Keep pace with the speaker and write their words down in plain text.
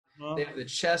they have the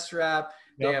chest wrap,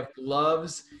 they Yep. have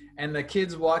gloves, and the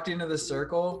kids walked into the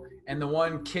circle, and the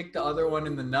one kicked the other one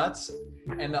in the nuts,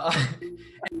 and the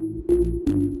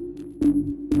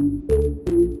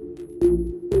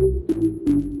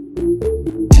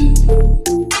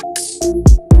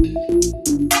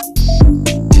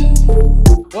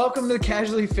Welcome to the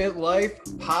Casually Fit Life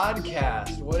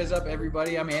podcast. What is up,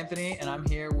 everybody? I'm Anthony, and I'm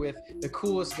here with the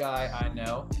coolest guy I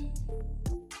know.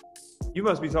 You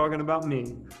must be talking about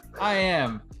me. I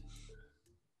am.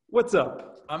 What's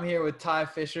up? I'm here with Ty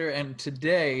Fischer, and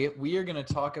today we are going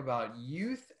to talk about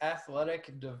youth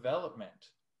athletic development.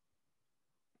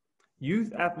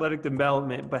 Youth athletic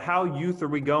development, but how youth are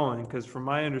we going? Because from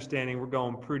my understanding, we're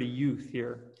going pretty youth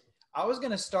here. I was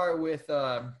going to start with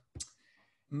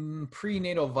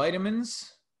prenatal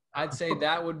vitamins. I'd say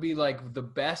that would be like the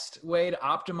best way to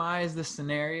optimize the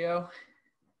scenario.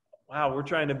 Wow, we're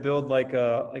trying to build like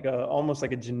a almost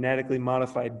like a genetically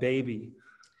modified baby.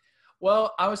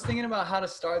 Well, I was thinking about how to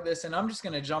start this, and I'm just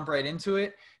going to jump right into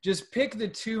it. Just pick the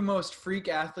two most freak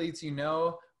athletes you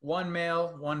know, one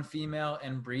male, one female,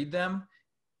 and breed them.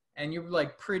 And you're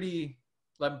like pretty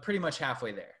much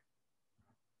halfway there.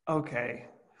 Okay,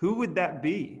 who would that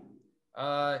be?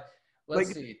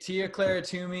 Let's see. Tia Clara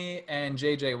Toomey and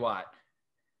JJ Watt.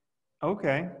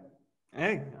 Okay.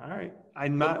 Hey, all right.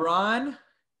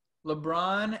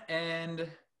 LeBron and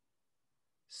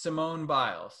Simone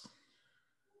Biles.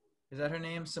 Is that her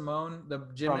name? Simone, the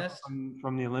gymnast?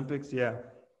 From the Olympics, yeah.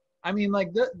 I mean,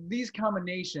 like these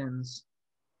combinations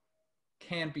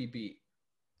can't be beat.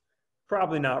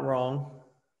 Probably not wrong.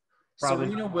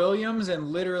 Serena Williams and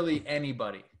literally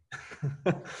anybody.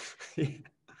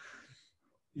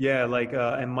 Yeah, like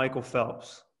and Michael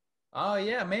Phelps. Oh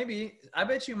yeah, maybe. I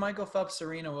bet you Michael Phelps,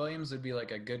 Serena Williams would be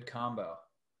like a good combo.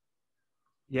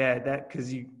 Yeah,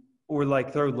 or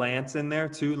like throw Lance in there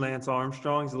too. Lance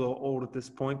Armstrong. He's a little old at this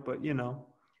point, but you know.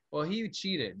 Well, he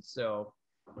cheated, so.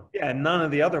 Yeah, none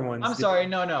of the other ones. I'm sorry,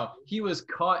 no. He was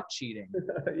caught cheating.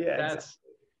 Yeah,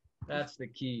 that's the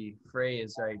key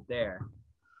phrase right there.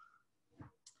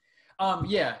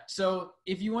 Yeah. So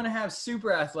if you want to have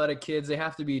super athletic kids, they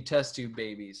have to be test tube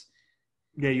babies.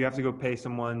 Yeah, you have to go pay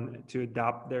someone to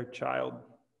adopt their child.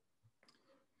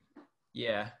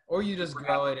 Yeah, or you just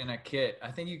grow it in a kit.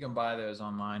 I think you can buy those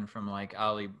online from like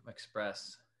AliExpress.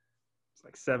 It's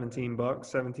like $17,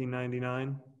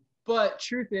 $17.99. But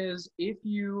truth is, if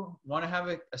you want to have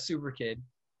a super kid,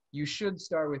 you should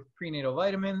start with prenatal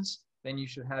vitamins. Then you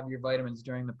should have your vitamins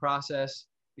during the process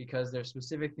because there's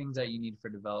specific things that you need for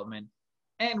development.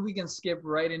 And we can skip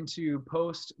right into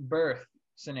post-birth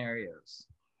scenarios.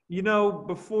 You know,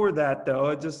 before that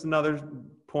though, just another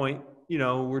point. You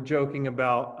know, we're joking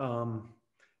about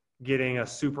getting a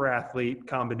super athlete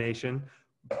combination,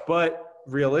 but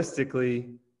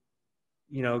realistically,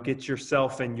 you know, get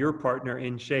yourself and your partner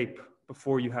in shape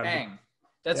before you have. Bang.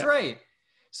 That's right.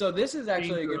 So this is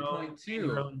actually a good point too.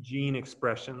 Your own gene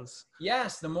expressions.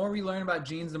 Yes, the more we learn about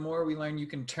genes, the more we learn you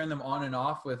can turn them on and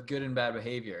off with good and bad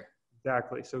behavior.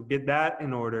 Exactly. So get that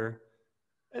in order,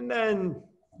 and then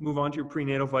move on to your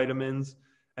prenatal vitamins,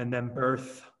 and then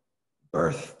birth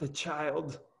the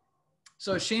child.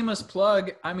 So shameless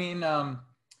plug. I mean,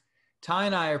 Ty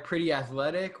and I are pretty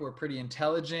athletic. We're pretty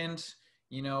intelligent.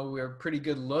 You know, we're pretty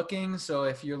good looking. So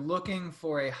if you're looking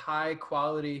for a high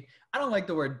quality, I don't like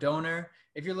the word donor.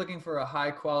 If you're looking for a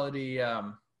high quality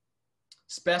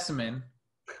specimen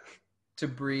to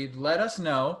breed, let us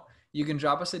know. You can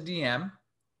drop us a DM.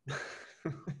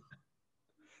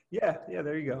 Yeah,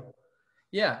 there you go.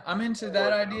 Yeah, I'm into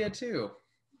that idea too.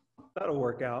 That'll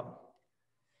work out.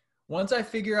 Once I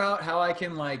figure out how I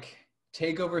can like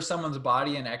take over someone's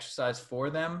body and exercise for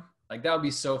them, like that would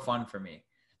be so fun for me.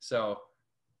 So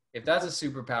if that's a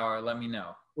superpower, let me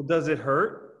know. Well, does it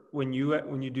hurt when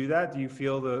you do that? Do you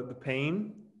feel the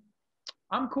pain?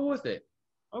 I'm cool with it.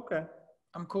 Okay.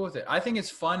 I'm cool with it. I think it's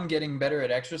fun getting better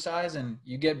at exercise, and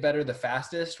you get better the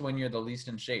fastest when you're the least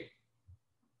in shape.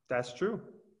 That's true.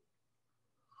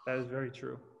 That is very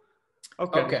true.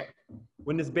 Okay.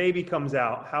 When this baby comes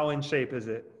out, how in shape is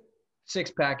it?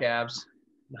 6-pack abs.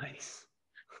 Nice.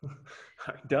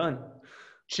 Done.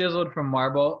 Chiseled from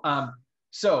marble.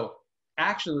 So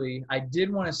actually, I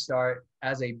did want to start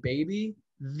as a baby.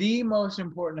 The most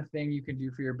important thing you can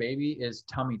do for your baby is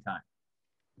tummy time.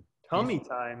 Tummy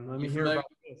time? Let me hear about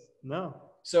this. No.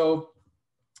 So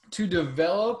to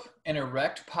develop an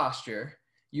erect posture,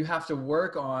 you have to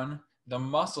work on the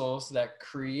muscles that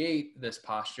create this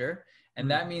posture. And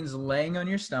that means laying on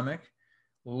your stomach,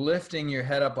 lifting your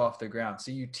head up off the ground.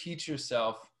 So you teach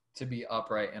yourself to be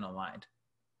upright and aligned.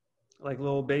 Like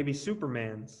little baby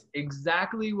Supermans.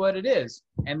 Exactly what it is.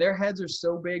 And their heads are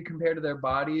so big compared to their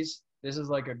bodies. This is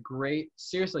like a great,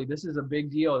 seriously, this is a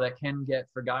big deal that can get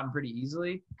forgotten pretty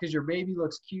easily because your baby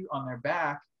looks cute on their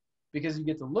back because you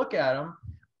get to look at them.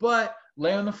 But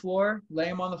lay on the floor, lay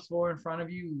them on the floor in front of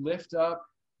you, lift up,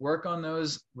 work on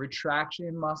those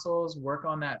retraction muscles, work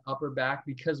on that upper back,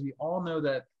 because we all know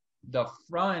that the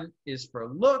front is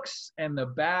for looks and the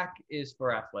back is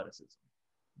for athleticism.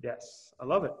 Yes, I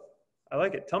love it. I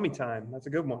like it. Tummy time. That's a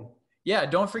good one. Yeah,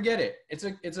 don't forget it.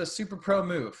 It's a super pro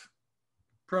move.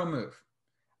 Pro move.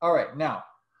 All right, now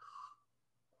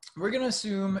we're gonna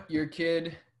assume your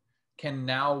kid can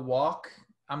now walk.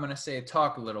 I'm gonna say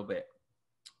talk a little bit.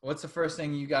 What's the first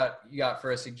thing you got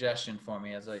for a suggestion for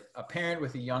me as a parent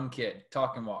with a young kid?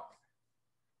 Talk and walk.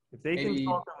 If they Maybe can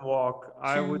talk and walk,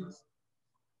 I would.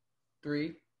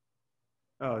 3.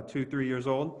 Oh, 2, 3 years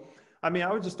old. I mean,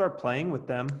 I would just start playing with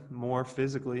them more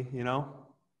physically,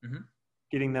 Mm-hmm.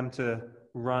 getting them to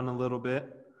run a little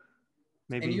bit.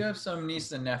 Maybe. And you have some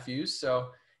nieces and nephews, so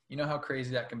you know how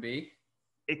crazy that can be.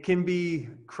 It can be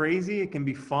crazy. It can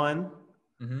be fun.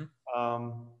 Mm-hmm.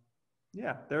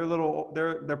 Yeah,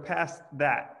 they're past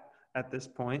that at this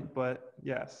point, but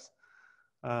yes,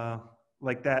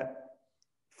 like that,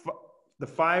 the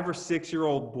 5 or 6 year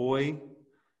old boy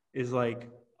is like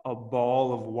a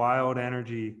ball of wild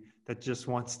energy that just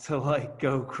wants to like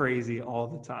go crazy all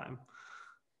the time.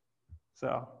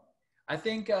 So I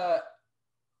think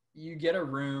you get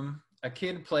a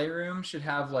kid playroom should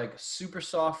have like super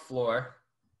soft floor,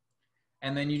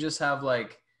 and then you just have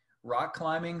like rock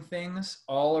climbing things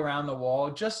all around the wall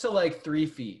just to like 3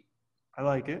 feet. I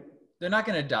like it. They're not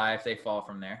going to die if they fall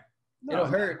from there. No, It'll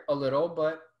hurt a little,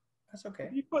 but that's okay.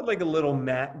 you put like a little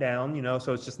mat down,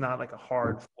 so it's just not like a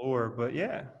hard floor, but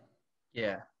yeah.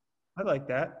 Yeah. I like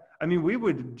that. I mean, we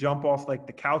would jump off like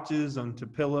the couches onto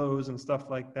pillows and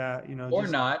stuff like that, Or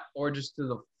just, not, or just to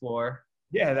the floor.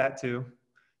 yeah, that too.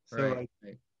 So Right.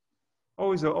 like,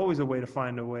 always a way to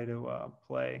find a way to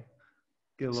play.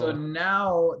 So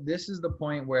now this is the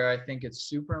point where I think it's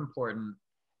super important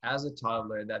as a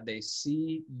toddler that they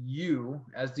see you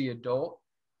as the adult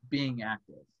being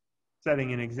active.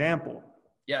 Setting an example.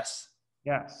 Yes.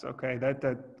 Yes. Okay.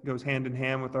 That goes hand in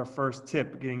hand with our first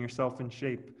tip, getting yourself in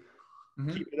shape.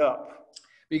 Mm-hmm. Keep it up.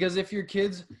 Because if your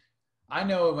kids, I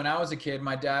know when I was a kid,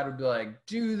 my dad would be like,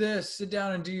 do this, sit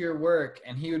down and do your work.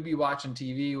 And he would be watching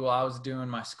TV while I was doing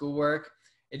my schoolwork.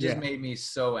 It just made me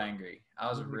so angry. I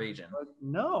was raging.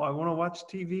 No, I want to watch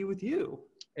TV with you.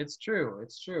 It's true.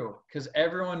 It's true. Because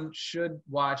everyone should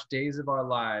watch Days of Our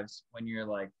Lives when you're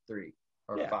like 3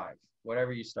 or 5,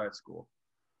 whatever you start school.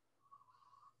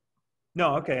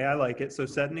 No, okay, I like it. So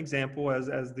set an example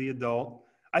as the adult.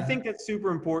 I think that's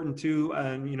super important too.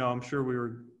 And, I'm sure we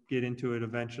will get into it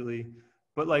eventually.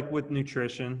 But like with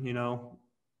nutrition,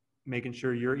 making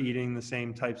sure you're eating the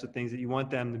same types of things that you want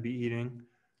them to be eating.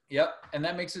 Yep. And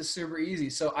that makes it super easy.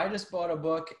 So I just bought a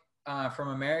book from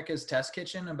America's Test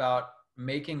Kitchen about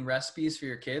making recipes for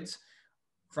your kids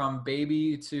from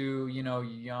baby to,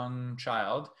 young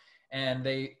child. And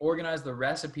they organize the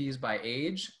recipes by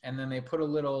age. And then they put a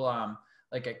little,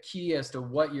 like a key as to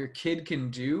what your kid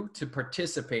can do to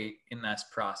participate in this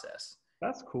process.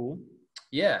 That's cool.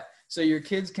 Yeah. So your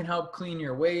kids can help clean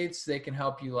your weights. They can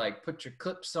help you like put your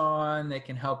clips on. They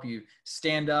can help you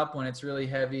stand up when it's really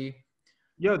heavy.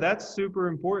 Yo, that's super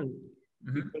important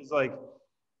because like,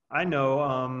 I know,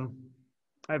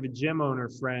 I have a gym owner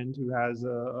friend who has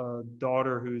a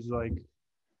daughter who's like,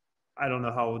 I don't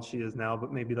know how old she is now,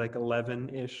 but maybe like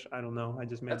 11-ish. I don't know. I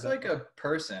just made That's like a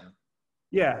person.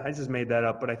 Yeah, I just made that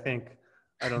up, but I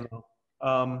don't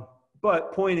know.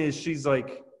 But point is, she's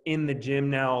like in the gym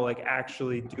now, like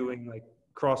actually doing like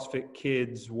CrossFit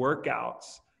Kids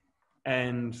workouts.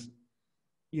 And,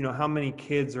 how many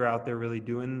kids are out there really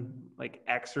doing like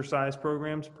exercise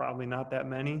programs? Probably not that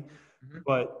many,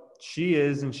 but she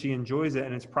is, and she enjoys it.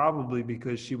 And it's probably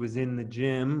because she was in the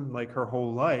gym like her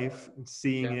whole life and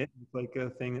seeing it like a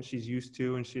thing that she's used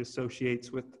to, and she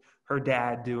associates with her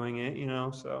dad doing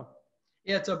it, so.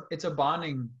 Yeah, it's a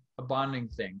bonding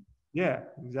thing. Yeah,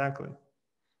 exactly.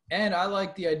 And I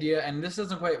like the idea, and this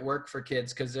doesn't quite work for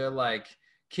kids because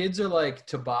kids are like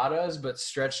Tabatas, but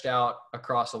stretched out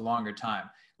across a longer time.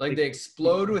 Like they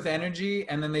explode with energy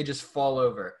and then they just fall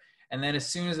over. And then as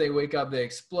soon as they wake up, they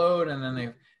explode and then they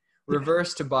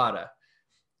reverse Tabata.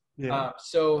 Yeah.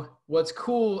 So what's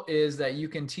cool is that you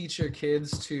can teach your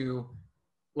kids to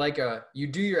you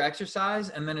do your exercise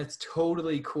and then it's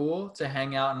totally cool to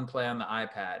hang out and play on the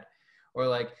iPad. Or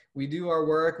like we do our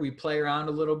work, we play around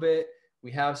a little bit,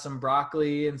 we have some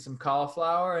broccoli and some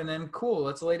cauliflower, and then cool,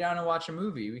 let's lay down and watch a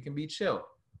movie. We can be chill.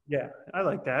 Yeah, I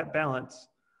like that balance.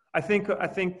 I think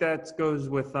that goes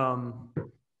with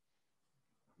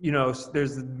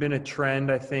there's been a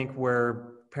trend I think where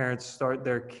parents start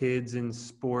their kids in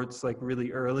sports like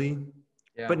really early,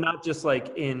 Yeah. but not just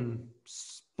like in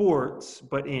sports,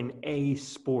 but in a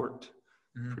sport.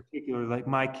 Hmm. Particularly, like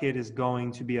my kid is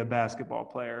going to be a basketball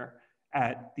player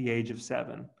at the age of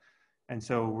 7. And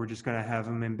so we're just going to have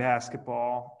him in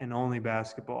basketball and only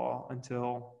basketball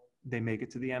until they make it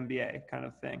to the NBA kind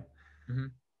of thing. Hmm.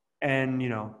 And,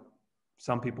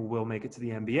 some people will make it to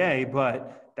the NBA,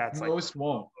 but that's like Most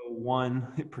won't.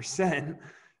 1%.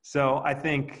 So I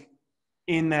think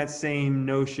in that same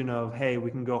notion of, hey,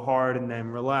 we can go hard and then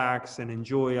relax and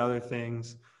enjoy other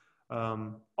things.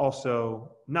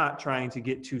 Also, not trying to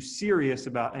get too serious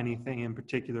about anything in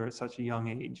particular at such a young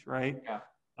age, right? Yeah.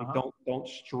 Like Uh-huh. don't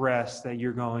stress that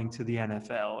you're going to the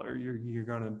NFL or you're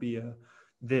going to be a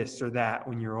this or that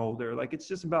when you're older. Like it's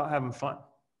just about having fun.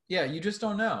 Yeah. You just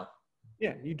don't know.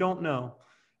 Yeah, you don't know.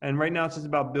 And right now it's just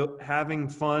about having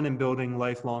fun and building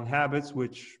lifelong habits,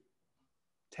 which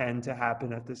tend to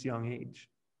happen at this young age.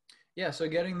 Yeah, so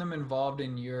getting them involved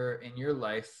in your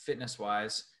life fitness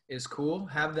wise is cool.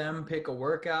 Have them pick a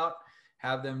workout,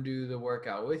 have them do the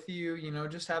workout with you,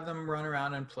 just have them run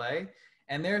around and play.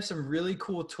 And there are some really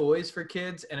cool toys for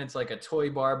kids, and it's like a toy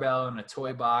barbell and a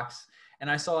toy box. And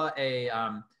I saw it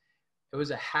was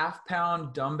a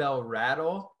half-pound dumbbell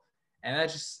rattle, and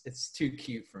it's too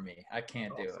cute for me. I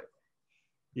can't do it.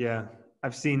 Yeah,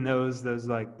 I've seen those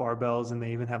like barbells, and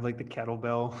they even have like the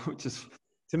kettlebell, which is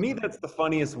to me that's the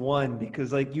funniest one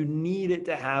because like you need it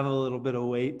to have a little bit of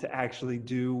weight to actually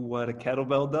do what a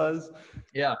kettlebell does.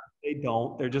 Yeah, They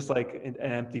don't. They're just like an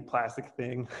empty plastic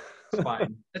thing. it's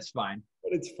fine. It's fine.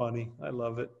 But it's funny. I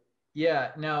love it.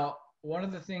 Yeah. Now, one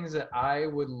of the things that I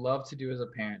would love to do as a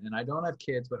parent, and I don't have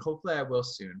kids, but hopefully I will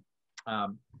soon.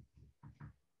 Um,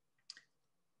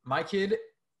 my kid,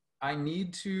 I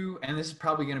need to, and this is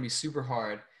probably going to be super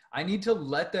hard. I need to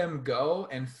let them go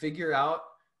and figure out,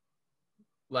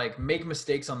 like, make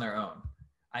mistakes on their own.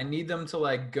 I need them to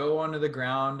like go onto the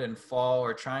ground and fall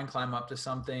or try and climb up to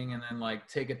something and then like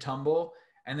take a tumble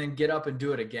and then get up and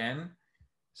do it again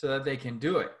so that they can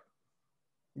do it.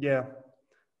 Yeah.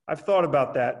 I've thought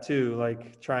about that too,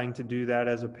 like trying to do that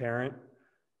as a parent.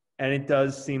 And it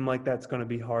does seem like that's going to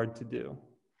be hard to do,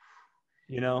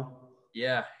 you know?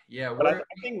 Yeah, yeah, But I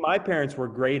think my parents were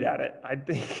great at it. I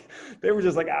think they were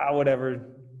just like, whatever.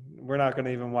 We're not going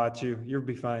to even watch you. You'll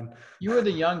be fine. you were the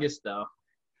youngest though.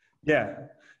 Yeah.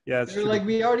 Yeah, that's They're true. like,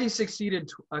 we already succeeded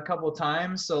a couple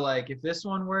times, so like if this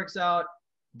one works out,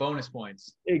 bonus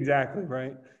points. Exactly.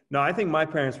 Right. No, I think my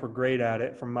parents were great at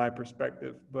it from my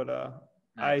perspective, but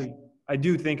Nice. I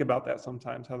do think about that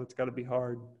sometimes, how that's got to be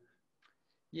hard.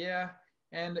 Yeah,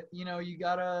 and you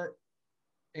gotta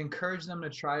encourage them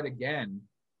to try it again,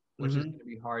 which is Hmm. going to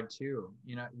be hard too.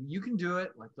 You can do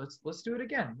it. Like let's do it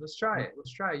again. Let's try it.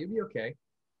 Let's try it. You'll be okay.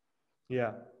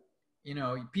 Yeah.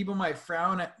 People might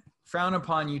frown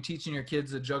upon you teaching your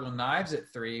kids to juggle knives at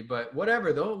 3, but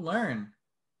whatever, they'll learn.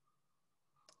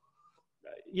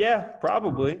 Yeah,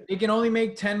 probably. They can only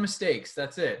make 10 mistakes.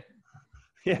 That's it.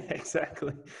 Yeah,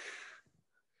 exactly.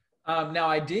 Now,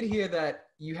 I did hear that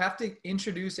you have to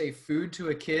introduce a food to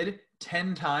a kid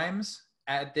 10 times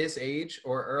at this age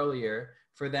or earlier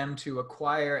for them to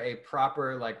acquire a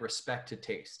proper like respect to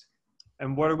taste.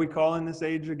 And what are we calling this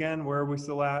age again? Where are we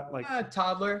still at? Like,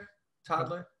 Toddler.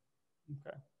 okay.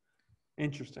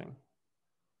 Interesting.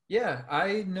 Yeah,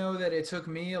 I know that it took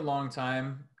me a long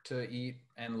time to eat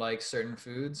and like certain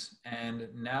foods. And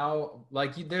now,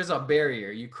 like, there's a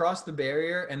barrier. You cross the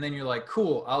barrier, and then you're like,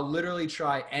 cool, I'll literally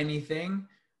try anything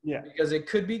Yeah. because it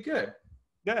could be good.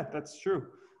 Yeah, that's true.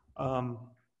 Um,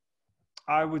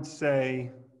 I would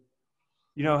say,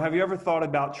 have you ever thought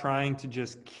about trying to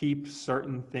just keep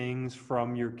certain things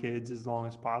from your kids as long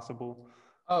as possible?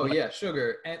 Oh, Like, yeah,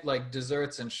 sugar and like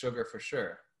desserts and sugar for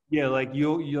sure. yeah, like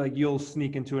you'll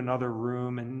sneak into another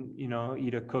room and,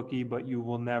 eat a cookie, but you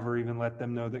will never even let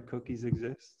them know that cookies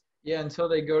exist. Yeah, until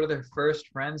they go to their first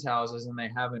friends' houses and they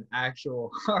have an actual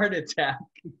heart attack.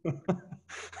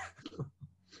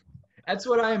 That's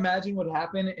what I imagine would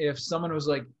happen if someone was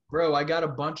like, bro, I got a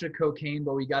bunch of cocaine,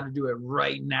 but we got to do it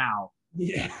right now.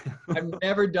 Yeah. I've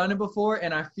never done it before,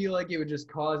 and I feel like it would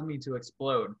just cause me to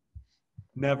explode.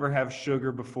 Never have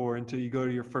sugar before until you go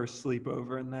to your first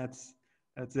sleepover, and that's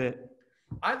it.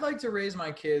 I'd like to raise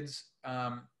my kids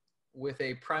with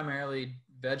a primarily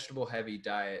vegetable heavy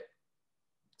diet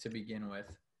to begin with.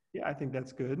 Yeah, I think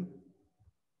that's good.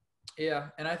 Yeah,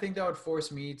 and I think that would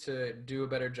force me to do a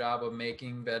better job of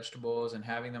making vegetables and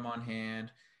having them on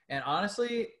hand. And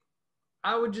honestly,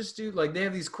 I would just do like they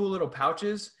have these cool little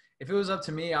pouches. If it was up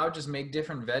to me, I would just make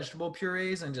different vegetable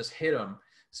purees and just hit them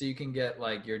so you can get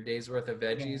like your day's worth of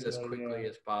veggies as quickly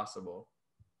as possible.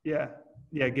 Yeah.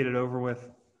 Yeah. Get it over with.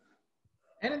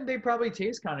 And they probably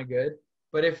taste kind of good.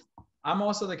 But if I'm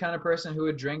also the kind of person who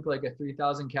would drink like a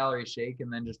 3,000 calorie shake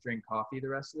and then just drink coffee the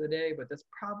rest of the day, but that's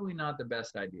probably not the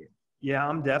best idea. Yeah,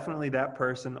 I'm definitely that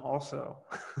person also.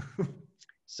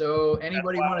 So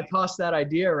anybody want to toss that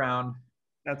idea around?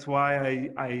 That's why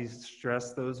I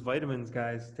stress those vitamins,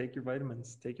 guys. Take your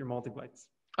vitamins, take your multivites.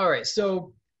 All right,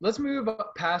 so let's move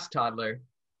up past toddler.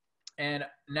 And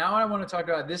now I want to talk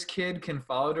about this kid can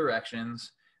follow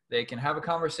directions. They can have a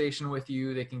conversation with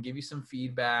you. They can give you some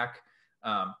feedback.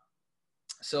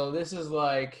 So this is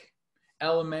like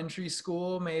elementary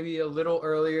school, maybe a little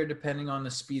earlier, depending on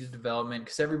the speed of development,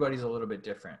 because everybody's a little bit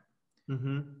different.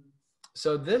 Mm-hmm.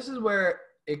 So this is where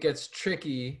it gets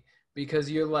tricky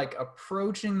because you're like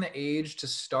approaching the age to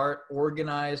start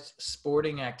organized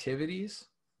sporting activities.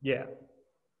 Yeah.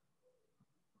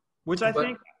 Which I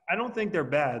don't think they're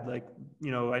bad. Like,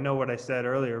 you know, I know what I said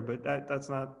earlier, but that's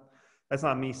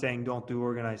not me saying don't do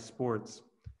organized sports.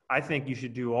 I think you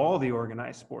should do all the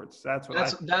organized sports. That's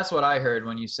what I heard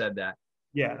when you said that.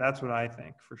 Yeah, that's what I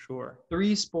think for sure.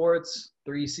 3 sports,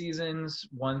 3 seasons,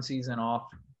 1 season off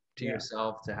to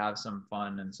yourself to have some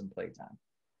fun and some playtime.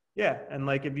 Yeah, and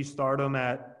like if you start them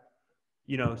at,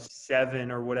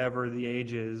 7 or whatever the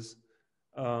age is,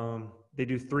 they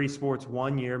do 3 sports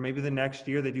 1 year. Maybe the next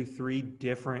year they do 3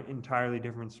 entirely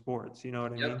different sports. You know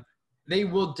what I mean? They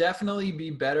will definitely be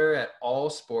better at all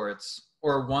sports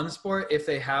or one sport if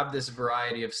they have this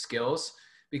variety of skills,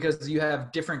 because you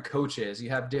have different coaches,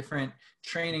 you have different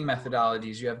training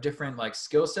methodologies, you have different like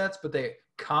skill sets, but they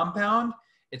compound.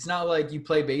 It's not like you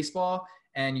play baseball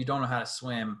and you don't know how to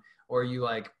swim, or you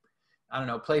like, I don't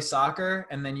know, play soccer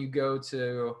and then you go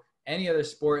to any other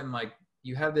sport and like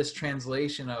you have this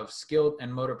translation of skill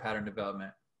and motor pattern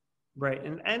development. Right.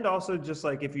 And also just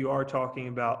like if you are talking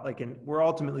about we're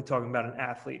ultimately talking about an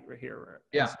athlete right here. Right?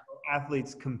 Yeah. So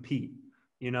athletes compete,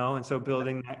 and so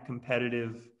building that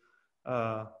competitive,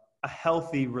 a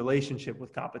healthy relationship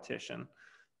with competition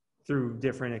through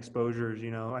different exposures,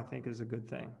 I think is a good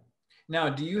thing. Now,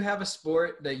 do you have a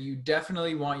sport that you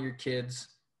definitely want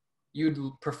you'd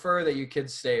prefer that your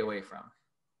kids stay away from?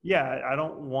 Yeah. I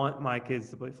don't want my kids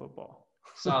to play football.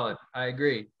 Solid. I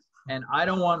agree. And I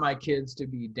don't want my kids to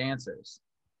be dancers.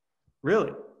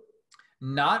 Really?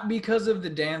 Not because of the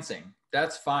dancing.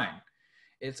 That's fine.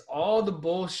 It's all the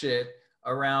bullshit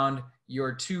around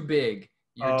you're too big,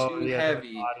 you're too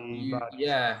heavy,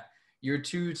 you're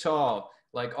too tall.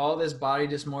 Like all this body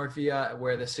dysmorphia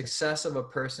where the success of a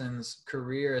person's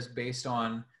career is based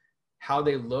on how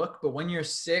they look. But when you're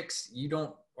 6,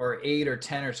 or 8 or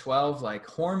 10 or 12, like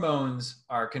hormones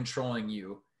are controlling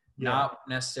you, not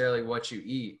necessarily what you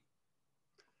eat.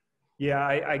 Yeah,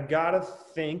 I gotta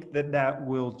think that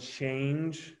will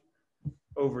change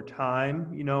over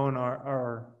time, and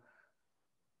our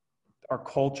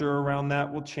culture around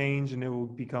that will change and it will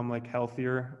become like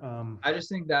healthier. I just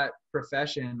think that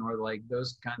profession or like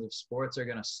those kinds of sports are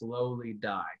gonna slowly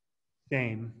die.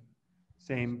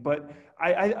 Same, but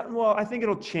I think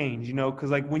it'll change, because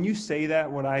like when you say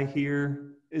that, what I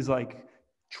hear is like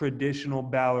traditional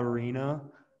ballerina,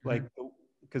 like.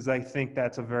 Because I think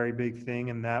that's a very big thing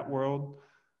in that world.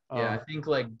 Yeah, I think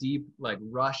like deep, like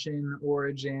Russian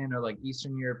origin or like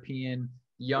Eastern European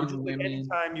young women.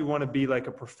 Anytime you want to be like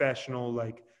a professional,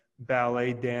 like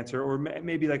ballet dancer, or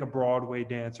maybe like a Broadway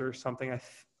dancer or something.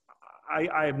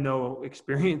 I have no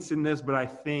experience in this, but I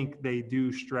think they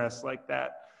do stress like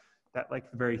that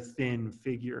like very thin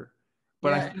figure.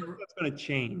 But I think that's going to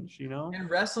change, And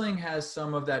wrestling has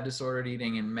some of that disordered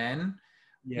eating in men.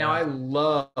 Yeah. Now I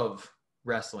love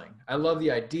wrestling. I love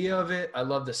the idea of it. I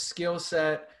love the skill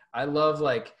set. I love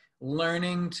like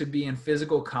learning to be in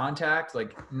physical contact,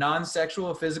 like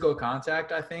non-sexual physical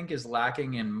contact, I think is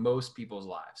lacking in most people's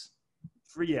lives.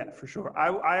 For sure.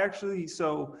 I actually,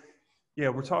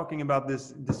 we're talking about this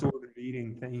disordered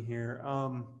eating thing here.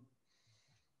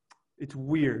 It's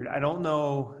weird. I don't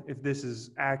know if this is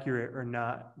accurate or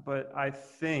not, but I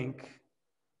think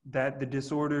that the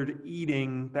disordered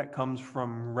eating that comes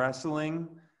from wrestling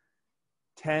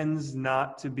tends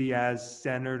not to be as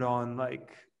centered on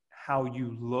like how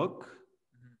you look.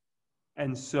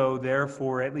 And so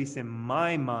therefore, at least in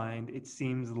my mind, it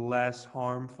seems less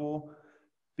harmful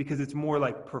because it's more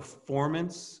like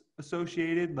performance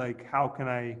associated. Like, how can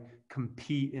I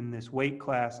compete in this weight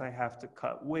class? I have to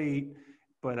cut weight,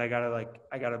 but I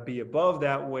gotta be above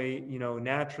that weight,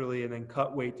 naturally, and then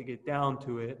cut weight to get down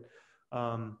to it.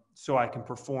 So I can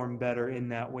perform better in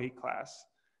that weight class.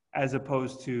 as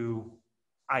opposed to,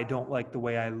 I don't like the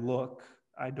way I look.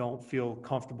 I don't feel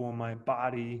comfortable in my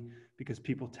body because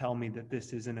people tell me that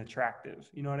this isn't attractive.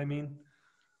 You know what I mean?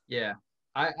 Yeah.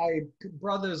 I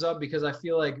brought those up because I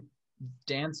feel like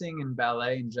dancing and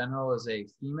ballet in general is a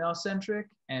female centric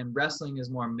and wrestling is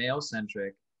more male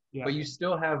centric. Yeah, But you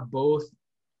still have both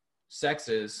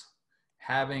sexes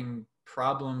having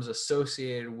problems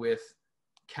associated with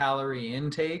calorie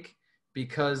intake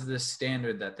because the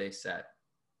standard that they set.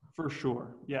 for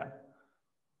sure. Yeah.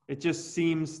 It just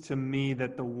seems to me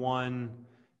that the one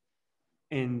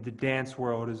in the dance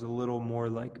world is a little more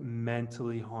like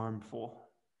mentally harmful.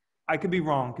 I could be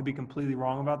wrong, could be completely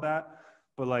wrong about that,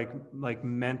 but like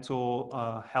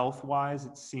mental health wise,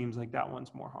 it seems like that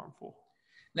one's more harmful.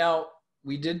 Now,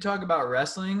 we did talk about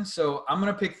wrestling, so I'm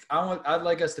gonna pick. I'd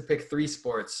like us to pick three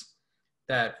sports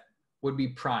that would be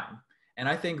prime, and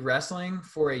I think wrestling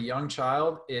for a young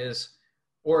child is,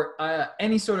 or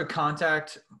any sort of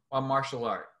contact martial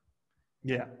art.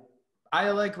 Yeah.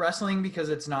 I like wrestling because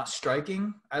it's not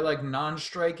striking. I like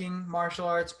non-striking martial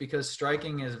arts because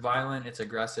striking is violent, it's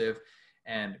aggressive,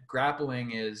 and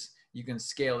grappling is you can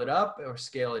scale it up or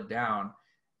scale it down.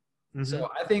 Mm-hmm. So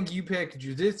I think you pick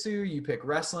jujitsu, you pick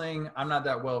wrestling. I'm not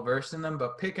that well versed in them,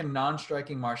 but pick a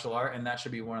non-striking martial art, and that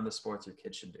should be one of the sports your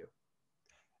kids should do.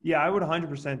 Yeah, I would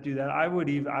 100% do that. I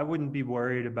wouldn't be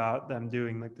worried about them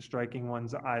doing like the striking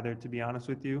ones either, to be honest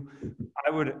with you. I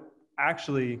would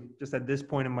actually, just at this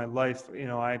point in my life,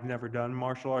 I've never done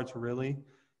martial arts really,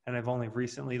 and I've only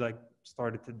recently like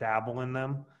started to dabble in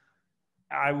them.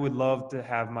 I would love to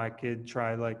have my kid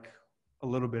try like a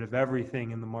little bit of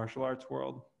everything in the martial arts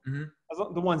world.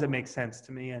 Mm-hmm. The ones that make sense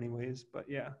to me anyways, but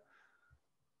yeah.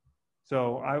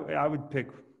 So I would pick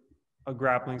a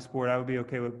grappling sport. I would be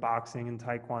okay with boxing and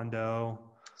taekwondo.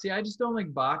 See, I just don't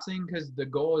like boxing because the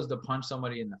goal is to punch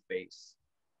somebody in the face.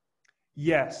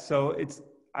 Yes, so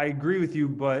I agree with you,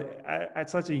 but at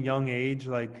such a young age,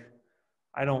 like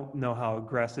I don't know how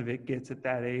aggressive it gets at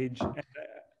that age.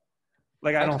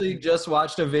 Like I I don't actually think, just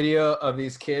watched a video of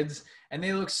these kids, and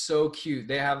they look so cute.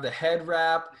 They have the head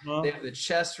wrap, they have the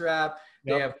chest wrap,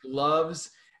 they yep. have gloves,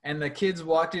 and the kids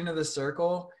walked into the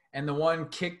circle, and the one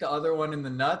kicked the other one in the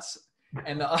nuts,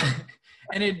 and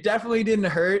and it definitely didn't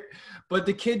hurt, but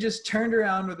the kid just turned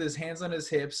around with his hands on his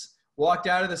hips, walked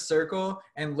out of the circle,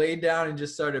 and laid down and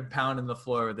just started pounding the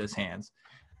floor with his hands.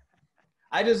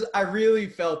 I really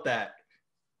felt that.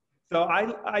 So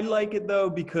I like it though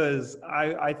because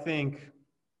I think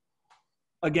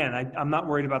again I'm not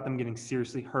worried about them getting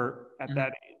seriously hurt at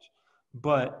that age,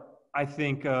 but I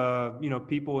think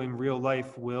people in real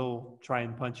life will try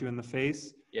and punch you in the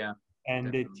face. Yeah.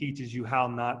 And Definitely. it teaches you how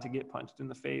not to get punched in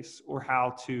the face or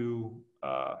how to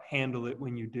handle it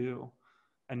when you do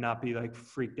and not be like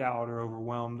freaked out or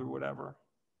overwhelmed or whatever.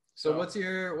 So what's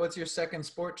your second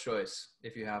sport choice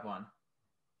if you have one?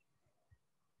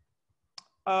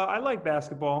 I like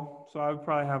basketball, so I would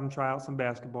probably have them try out some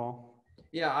basketball.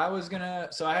 Yeah,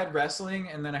 so I had wrestling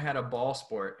and then I had a ball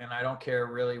sport, and I don't care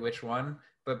really which one,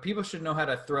 but people should know how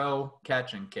to throw,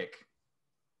 catch, and kick.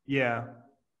 Yeah.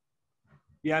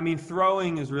 Yeah, I mean,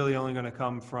 throwing is really only going to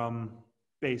come from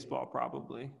baseball,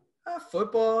 probably.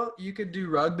 Football, you could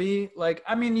do rugby. Like,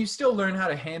 I mean, you still learn how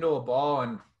to handle a ball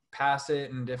and pass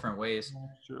it in different ways.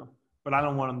 That's true. But I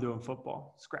don't want them doing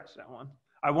football. Scratch that one.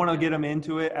 I want to get them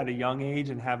into it at a young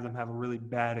age and have them have a really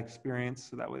bad experience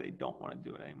so that way they don't want to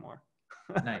do it anymore.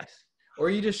 Nice. Or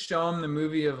you just show them the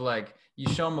movie of like,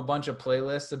 you show them a bunch of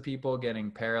playlists of people getting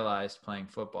paralyzed playing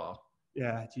football.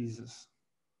 Yeah, Jesus.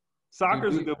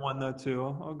 Soccer's a good one though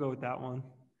too. I'll go with that one.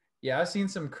 Yeah, I've seen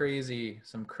some crazy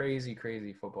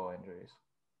football injuries.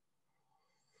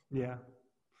 Yeah,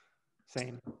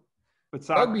 same. But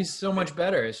soccer, Rugby's so much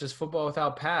better. It's just football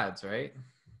without pads, right?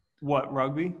 what,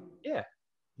 rugby? Yeah.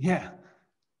 Yeah.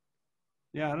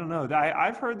 Yeah, I don't know.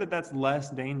 I've heard that that's less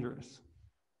dangerous.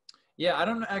 Yeah, I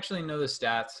don't actually know the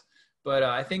stats, but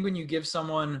I think when you give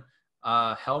someone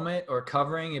a helmet or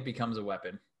covering, it becomes a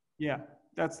weapon. Yeah,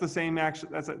 that's the same action.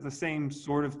 That's the same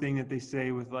sort of thing that they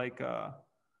say with like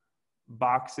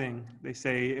boxing. They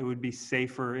say it would be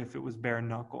safer if it was bare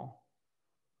knuckle.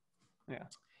 Yeah.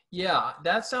 Yeah,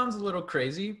 that sounds a little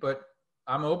crazy, but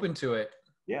I'm open to it.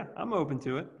 Yeah, I'm open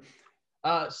to it.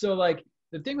 So like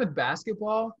the thing with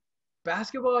basketball,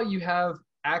 you have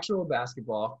actual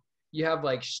basketball, you have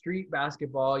like street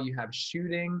basketball, you have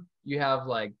shooting, you have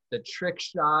like the trick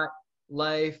shot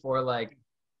life, or like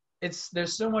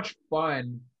there's so much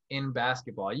fun in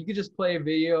basketball. You could just play a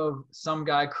video of some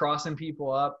guy crossing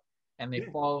people up and they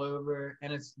fall over,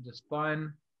 and it's just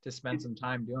fun to spend some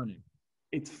time doing it.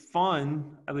 It's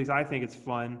fun. At least I think it's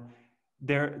fun.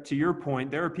 there, to your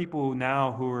point, there are people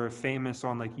now who are famous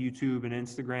on like YouTube and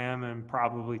Instagram and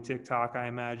probably TikTok, I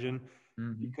imagine,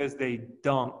 Mhm. because they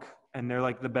dunk and they're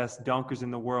like the best dunkers in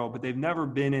the world, but they've never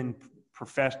been in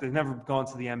profession. They've never gone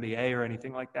to the NBA or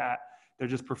anything like that. They're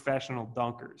just professional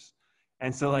dunkers.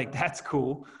 And so like, that's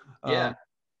cool. Yeah.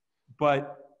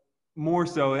 But more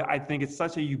so, I think it's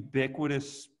such a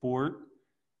ubiquitous sport.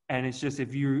 And it's just,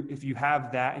 if you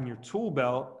have that in your tool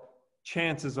belt,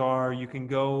 chances are you can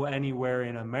go anywhere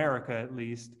in America at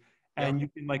least, Yep. and you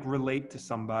can like relate to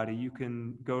somebody. You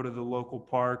can go to the local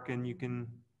park and you can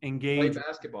Play engage.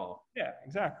 basketball. Yeah,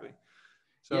 exactly.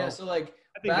 Yeah, So so like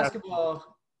I think that's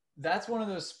basketball, that's one of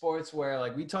those sports where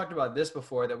like we talked about this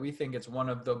before that we think it's one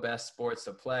of the best sports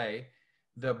to play.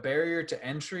 The barrier to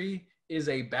entry is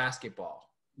a basketball.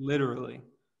 literally,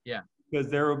 Yeah. because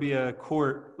there will be a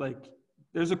court, like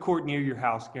there's a court near your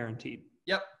house guaranteed.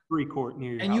 Yep. Free court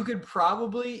near your And you house. could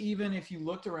probably, even if you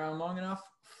looked around long enough,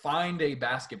 find a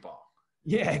basketball.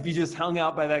 Yeah, if you just hung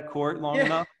out by that court long Yeah.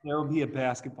 enough, there will be a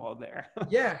basketball there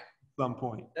at Yeah. some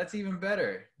point. That's even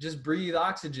better. Just breathe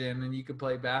oxygen and you could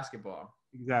play basketball.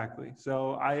 Exactly.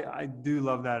 So I do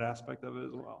love that aspect of it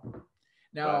as well.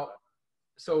 Now,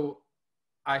 so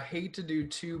I hate to do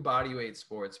two bodyweight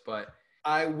sports, but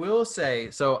I will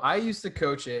say, so I used to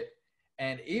coach it,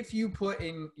 and if you put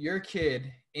in your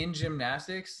kid in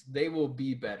gymnastics, they will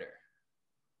be better.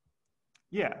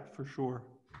 Yeah, for sure.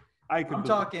 I could I'm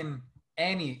believe, talking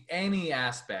any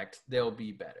aspect, they'll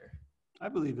be better. I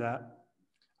believe that.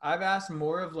 I've asked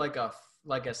more of like a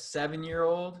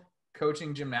 7-year-old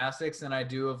coaching gymnastics than I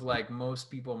do of like most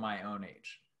people my own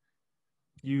age.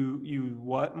 You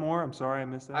what more? I'm sorry, I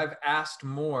missed that. I've asked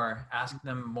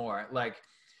them more. Like,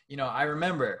 I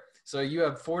remember, so you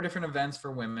have 4 different events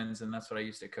for women's, and that's what I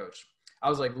used to coach. I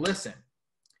was like, listen,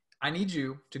 I need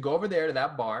you to go over there to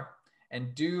that bar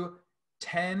and do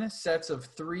 10 sets of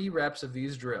 3 reps of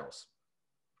these drills.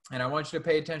 And I want you to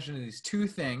pay attention to these 2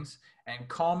 things and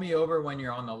call me over when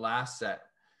you're on the last set.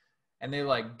 And they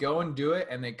like go and do it,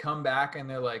 and they come back and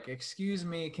they're like, excuse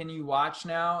me, can you watch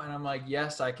now? And I'm like,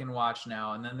 yes, I can watch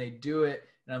now. And then they do it,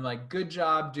 and I'm like, good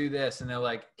job, do this. And they're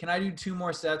like, can I do 2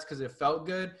 more sets because it felt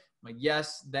good? I'm like,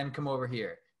 yes, then come over here.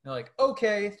 And they're like,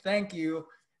 okay, thank you.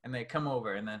 And they come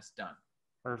over, and that's done.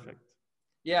 Perfect.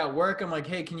 Yeah, at work, I'm like,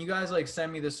 hey, can you guys like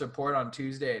send me this report on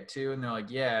Tuesday at 2? And they're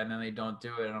like, yeah. And then they don't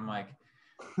do it. And I'm like,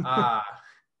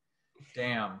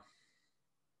 damn.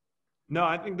 No,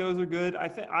 I think those are good. I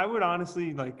think I would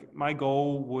honestly like my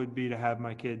goal would be to have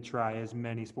my kid try as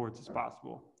many sports as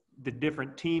possible. The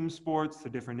different team sports, the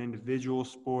different individual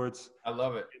sports, I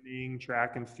love it. swimming,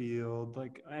 track and field,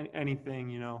 like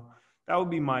anything, that would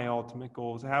be my ultimate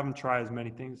goal is to have them try as many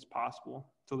things as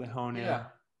possible till they hone in. Yeah.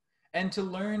 And to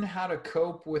learn how to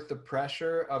cope with the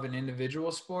pressure of an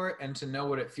individual sport and to know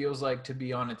what it feels like to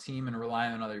be on a team and rely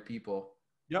on other people.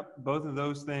 Yep, both of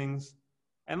those things.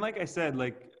 And like I said,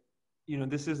 like,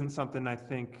 this isn't something I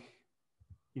think,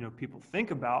 people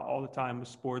think about all the time with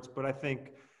sports, but I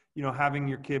think, having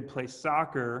your kid play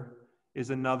soccer is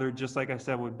another, just like I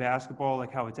said with basketball,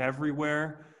 like how it's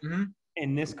everywhere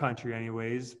in this country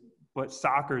anyways, but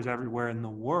soccer is everywhere in the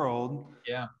world.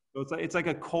 Yeah. So it's like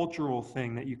a cultural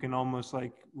thing that you can almost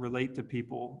like relate to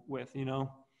people with,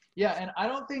 Yeah. And I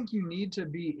don't think you need to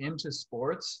be into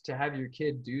sports to have your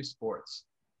kid do sports.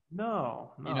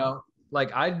 No.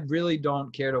 Like I really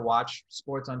don't care to watch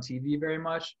sports on TV very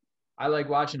much. I like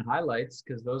watching highlights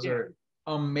because those are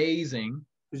amazing.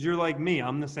 Because you're like me,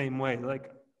 I'm the same way.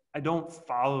 Like I don't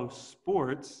follow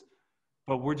sports,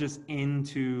 but we're just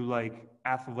into like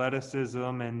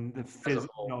athleticism and the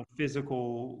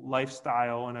physical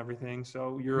lifestyle and everything.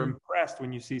 So you're impressed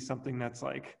when you see something that's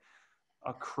like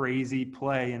a crazy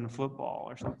play in football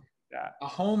or something like that. A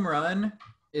home run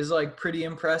is like pretty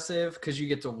impressive because you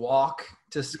get to walk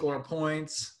to score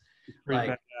points. It's pretty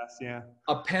like badass, yeah.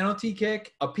 A penalty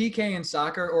kick, a PK in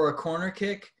soccer, or a corner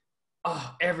kick,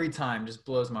 every time just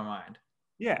blows my mind.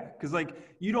 Yeah, because like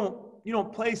you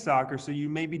don't play soccer, so you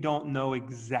maybe don't know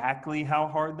exactly how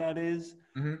hard that is.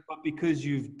 But because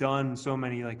you've done so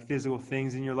many like physical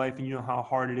things in your life and you know how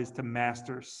hard it is to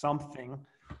master something,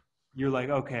 you're like,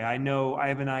 okay, I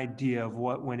have an idea of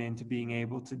what went into being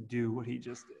able to do what he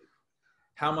just did.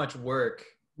 How much work.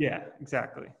 Yeah,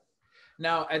 exactly.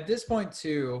 Now, at this point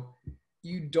too,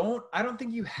 I don't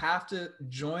think you have to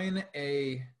join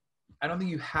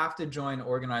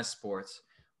organized sports,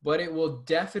 but it will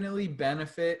definitely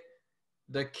benefit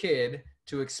the kid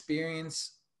to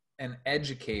experience an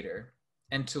educator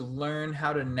and to learn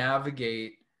how to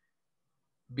navigate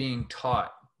being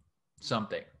taught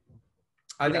something.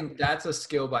 I think that's a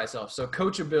skill by itself. So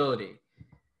coachability,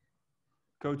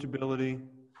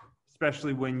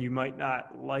 especially when you might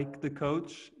not like the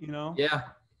coach, you know, Yeah.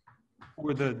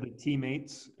 or the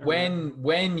teammates.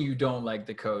 When you don't like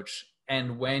the coach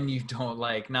and when you don't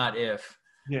like, not if.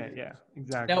 Yeah,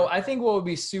 exactly. Now, I think what would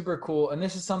be super cool, and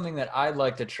this is something that I'd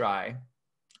like to try,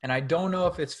 and I don't know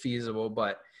if it's feasible,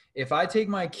 but if I take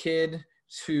my kid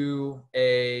to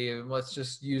let's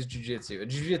just use a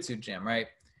jujitsu gym, right?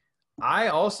 I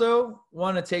also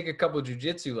want to take a couple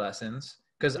jujitsu lessons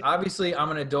because obviously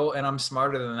I'm an adult and I'm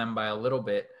smarter than them by a little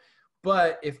bit.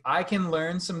 But if I can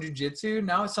learn some jujitsu,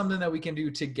 now it's something that we can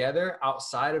do together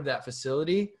outside of that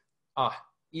facility.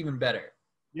 Even better.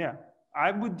 Yeah,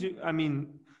 I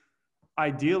mean,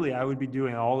 ideally, I would be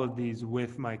doing all of these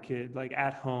with my kid, like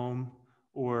at home,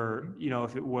 or, you know,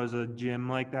 if it was a gym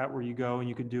like that where you go and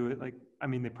you could do it, like, I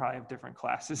mean, they probably have different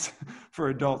classes for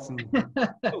adults and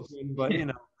children, but, you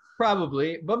know.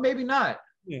 Probably, but maybe not.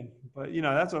 Yeah, but, you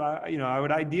know, that's what I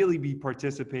would ideally be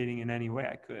participating in any way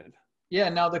I could. Yeah.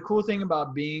 Now, the cool thing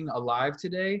about being alive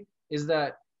today is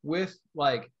that with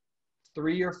like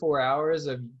 3 or 4 hours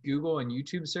of Google and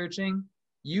YouTube searching,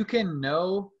 you can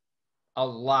know a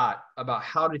lot about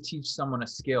how to teach someone a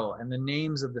skill and the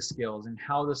names of the skills and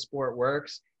how the sport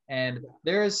works. And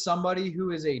there is somebody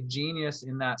who is a genius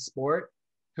in that sport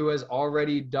who has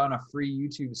already done a free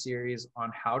YouTube series on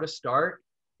how to start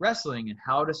wrestling and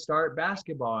how to start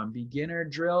basketball and beginner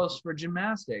drills for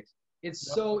gymnastics.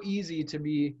 It's so easy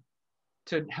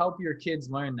to help your kids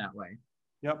learn that way.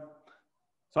 Yep.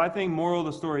 So I think moral of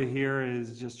the story here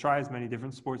is just try as many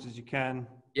different sports as you can.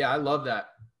 Yeah, I love that.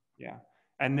 Yeah.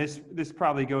 And this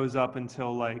probably goes up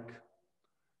until, like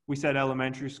we said,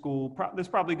 elementary school. This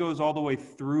probably goes all the way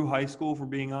through high school, for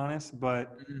being honest,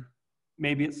 but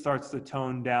maybe it starts to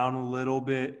tone down a little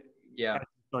bit. Yeah. As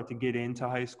you start to get into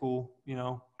high school, you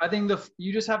know? I think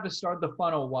you just have to start the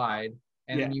funnel wide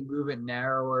and Yeah. then you move it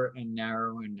narrower and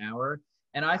narrower and narrower.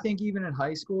 And I think even in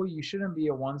high school, you shouldn't be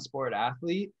a one sport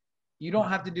athlete. You don't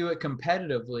have to do it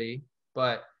competitively,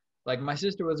 but like my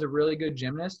sister was a really good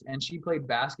gymnast and she played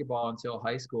basketball until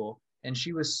high school and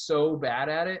she was so bad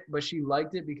at it, but she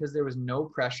liked it because there was no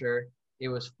pressure. It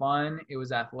was fun. It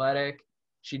was athletic.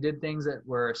 She did things that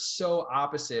were so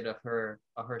opposite of her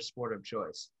sport of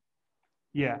choice.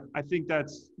 Yeah. I think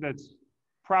that's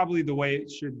probably the way it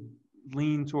should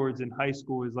lean towards in high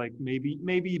school, is like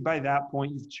maybe by that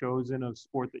point you've chosen a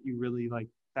sport that you really like,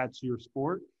 that's your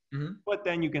sport. Mm-hmm. But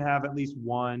then you can have at least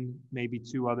one, maybe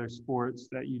two other sports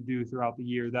that you do throughout the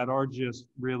year that are just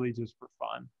really just for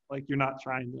fun. Like you're not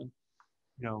trying to, you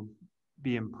know,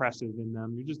 be impressive in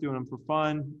them. You're just doing them for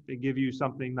fun. They give you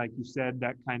something, like you said,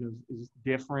 that kind of is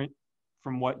different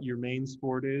from what your main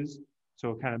sport is.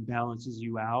 So it kind of balances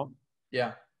you out.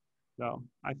 Yeah. So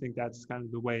I think that's kind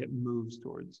of the way it moves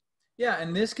towards. Yeah.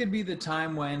 And this could be the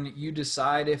time when you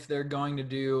decide if they're going to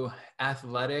do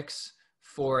athletics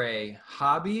for a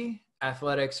hobby,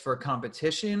 athletics for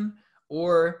competition,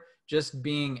 or just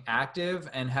being active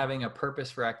and having a purpose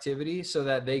for activity so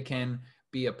that they can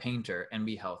be a painter and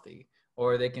be healthy,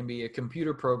 or they can be a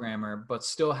computer programmer, but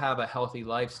still have a healthy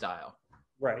lifestyle.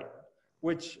 Right.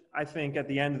 Which I think at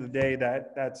the end of the day,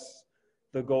 that's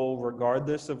the goal,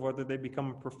 regardless of whether they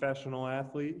become a professional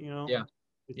athlete, you know? Yeah.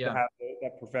 Is Yeah. to have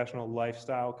that professional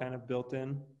lifestyle kind of built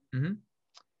in. Mm-hmm.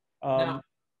 Now,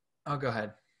 go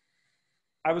ahead.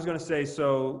 I was going to say,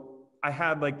 so I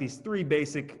had like these 3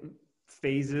 basic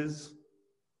phases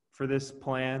for this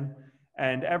plan,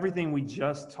 and everything we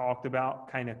just talked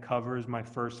about kind of covers my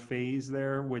first phase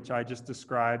there, which I just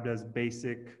described as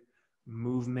basic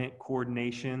movement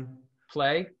coordination.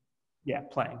 Play? Yeah,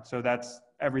 playing. So that's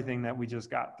everything that we just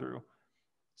got through.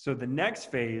 So the next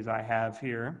phase I have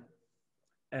here,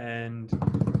 and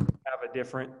have a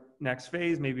different next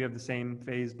phase, maybe have the same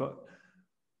phase, but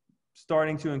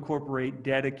starting to incorporate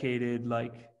dedicated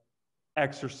like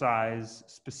exercise,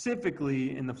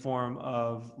 specifically in the form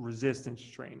of resistance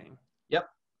training. Yep.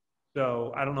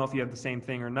 So I don't know if you have the same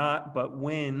thing or not, but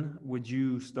when would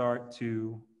you start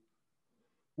to,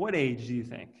 what age do you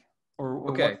think? Or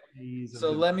Okay. what phase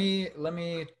So let me,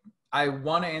 I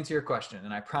want to answer your question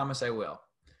and I promise I will.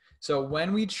 So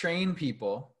when we train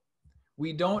people,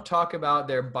 we don't talk about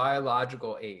their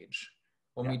biological age.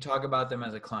 When we talk about them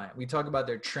as a client, we talk about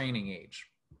their training age.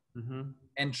 Mm-hmm.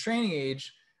 And training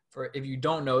age, for if you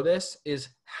don't know this, is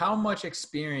how much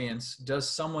experience does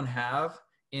someone have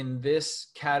in this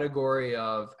category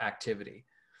of activity.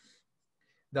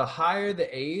 The higher the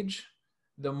age,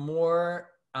 the more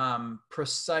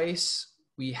precise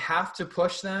we have to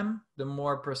push them, the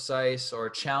more precise or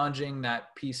challenging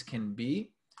that piece can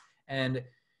be. And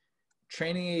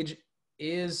training age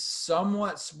is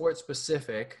somewhat sport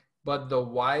specific, but the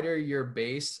wider your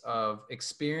base of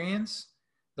experience,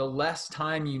 the less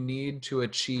time you need to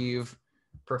achieve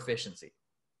proficiency.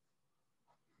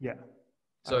 Yeah.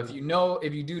 So if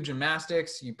you do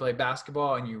gymnastics, you play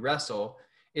basketball, and you wrestle,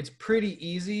 it's pretty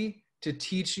easy to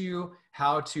teach you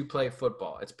how to play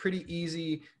football. It's pretty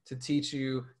easy to teach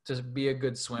you to be a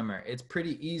good swimmer. It's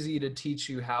pretty easy to teach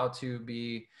you how to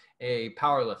be a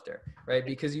power lifter, right?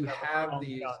 Because you have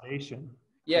these foundation.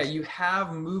 Yeah, you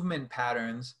have movement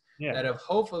patterns that have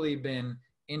hopefully been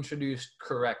introduced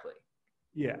correctly.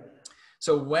 Yeah.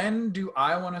 So when do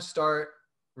I want to start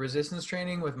resistance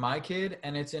training with my kid?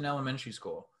 And it's in elementary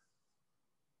school.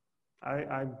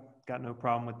 I got no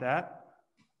problem with that.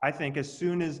 I think as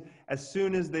soon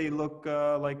as they look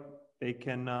like they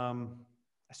can,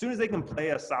 as soon as they can play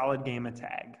a solid game of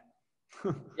tag.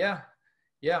 Yeah.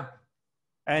 Yeah.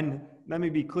 And let me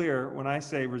be clear, when I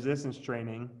say resistance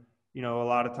training, a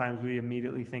lot of times we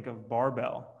immediately think of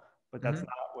barbell, but that's not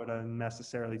what I'm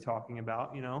necessarily talking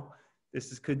about.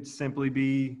 Could simply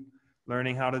be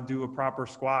learning how to do a proper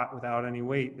squat without any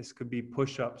weight. This could be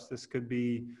push-ups. This could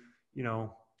be,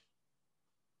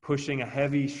 pushing a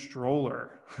heavy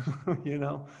stroller,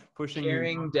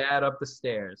 carrying dad up the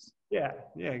stairs. Yeah,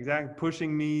 exactly.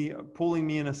 Pulling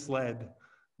me in a sled,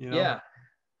 Yeah.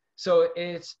 So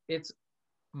it's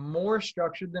more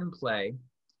structured than play.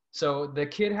 So the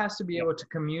kid has to be able to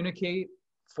communicate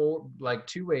for like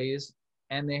two ways,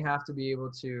 and they have to be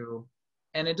able to,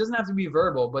 and it doesn't have to be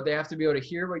verbal, but they have to be able to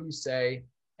hear what you say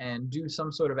and do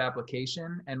some sort of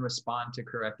application and respond to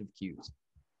corrective cues.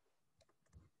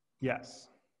 Yes.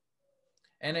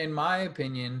 And in my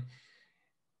opinion,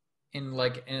 in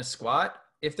a squat,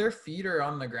 if their feet are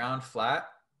on the ground flat,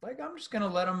 I'm just going to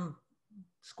let them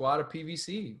squat a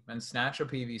PVC and snatch a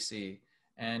PVC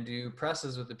and do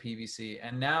presses with the PVC.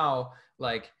 And now,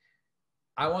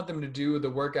 I want them to do the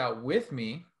workout with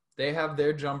me. They have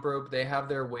their jump rope, they have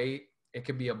their weight. It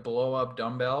could be a blow up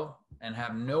dumbbell and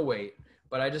have no weight,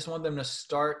 but I just want them to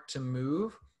start to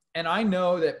move. And I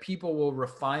know that people will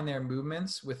refine their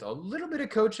movements with a little bit of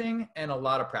coaching and a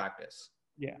lot of practice.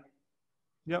 Yeah.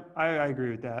 Yep. I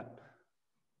agree with that.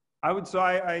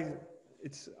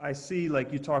 I see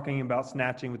like you talking about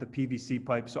snatching with a PVC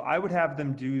pipe. So I would have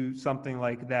them do something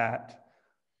like that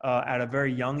at a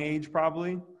very young age,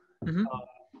 probably. Mm-hmm.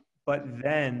 But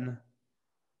then,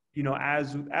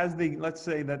 as they, let's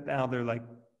say that now they're like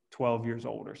 12 years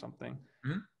old or something.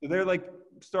 Mm-hmm. So they're like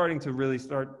starting to really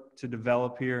start to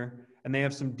develop here, and they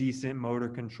have some decent motor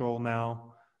control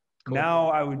now. Cool. Now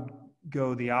I would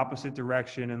go the opposite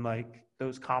direction, and like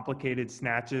those complicated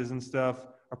snatches and stuff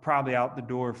are probably out the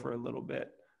door for a little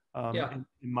bit in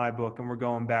my book. And we're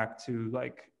going back to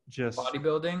like just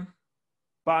bodybuilding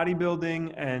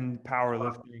and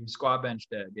powerlifting. Squat, bench,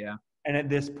 dead. Yeah. And at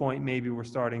this point, maybe we're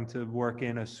starting to work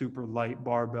in a super light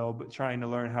barbell, but trying to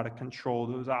learn how to control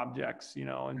those objects,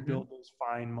 and build those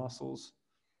fine muscles.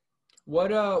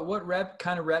 What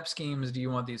kind of rep schemes do you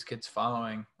want these kids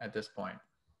following at this point?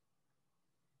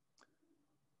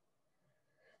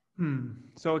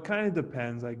 So it kind of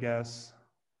depends, I guess.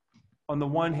 On the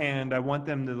one hand, I want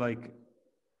them to like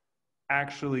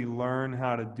actually learn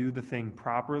how to do the thing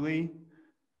properly,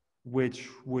 which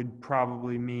would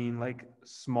probably mean like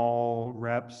small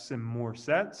reps and more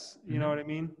sets. You know what I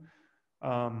mean?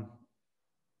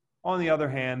 On the other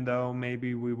hand, though,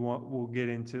 maybe we'll get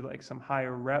into like some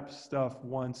higher rep stuff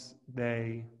once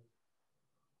they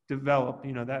develop,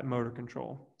 that motor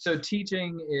control. So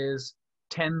teaching is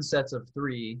 10 sets of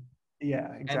 3. Yeah,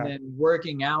 exactly. And then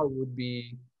working out would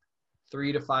be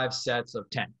 3 to 5 sets of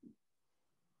 10.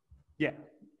 Yeah,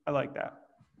 I like that.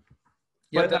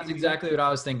 Yeah, that's exactly what I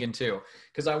was thinking too.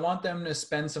 Because I want them to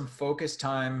spend some focused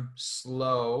time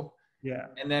slow. Yeah.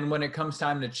 And then when it comes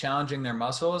time to challenging their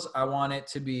muscles, I want it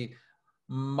to be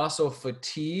muscle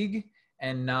fatigue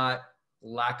and not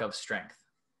lack of strength.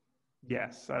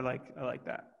 Yes, I like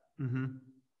that. Mm-hmm.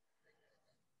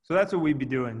 So that's what we'd be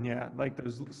doing. Yeah, like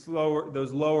those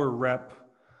lower rep,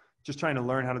 just trying to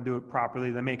learn how to do it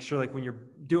properly. To make sure like when you're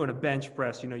doing a bench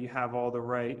press, you have all the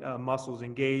right muscles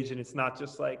engaged, and it's not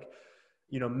just like,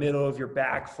 middle of your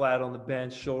back flat on the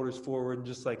bench, shoulders forward, and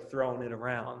just like throwing it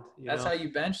around. That's how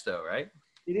you bench though, right?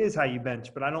 It is how you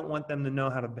bench, but I don't want them to know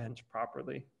how to bench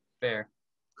properly. Fair.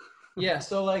 Yeah.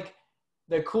 So like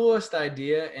the coolest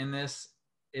idea in this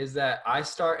is that I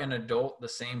start an adult the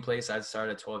same place I'd start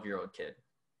a 12-year-old kid.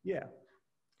 Yeah.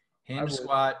 Hinge,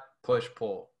 squat, push,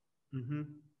 pull. Mm-hmm.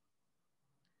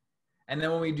 And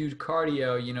then when we do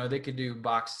cardio, they could do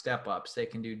box step-ups. They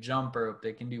can do jump rope.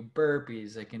 They can do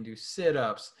burpees. They can do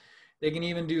sit-ups. They can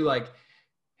even do like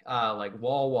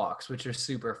wall walks, which are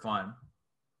super fun.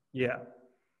 Yeah.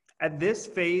 At this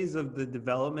phase of the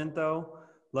development, though,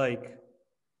 like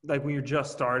like when you're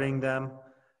just starting them,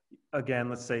 again,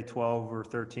 let's say 12 or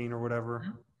 13 or whatever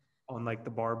on like the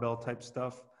barbell type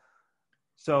stuff.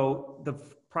 So the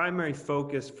primary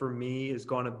focus for me is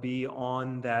going to be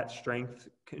on that strength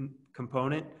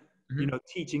component, you Mhm. know,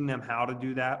 teaching them how to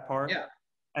do that part. Yeah.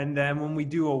 And then when we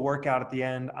do a workout at the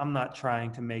end, I'm not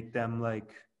trying to make them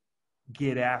like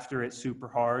get after it super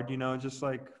hard, you know, just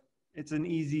like it's an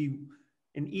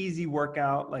easy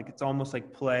workout. Like it's almost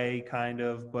like play kind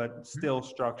of, but Mhm. still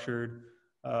structured.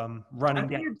 I Running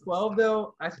down. think at 12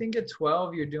 though, I think at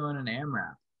 12 you're doing an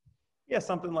AMRAP. Yeah,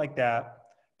 something like that.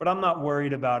 But I'm not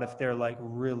worried about if they're like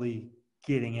really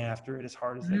getting after it as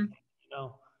hard as they Mhm. can, you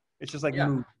know? It's just like Yeah.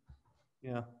 move.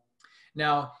 Yeah.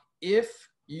 Now, if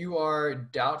you are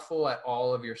doubtful at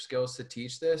all of your skills to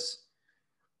teach this,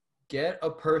 get a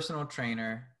personal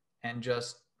trainer and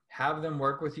just have them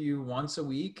work with you once a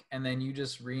week, and then you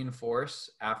just reinforce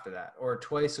after that, or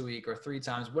twice a week or 3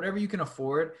 times, whatever you can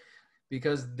afford,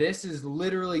 because this is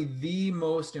literally the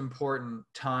most important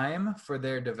time for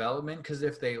their development. Because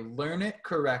if they learn it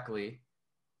correctly,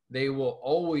 they will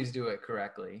always do it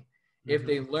correctly. If Mm-hmm.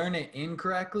 they learn it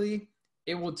incorrectly,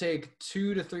 it will take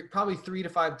 2 to 3, probably 3 to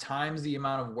 5 times the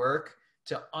amount of work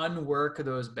to unwork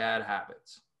those bad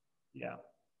habits. Yeah.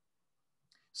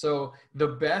 So the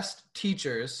best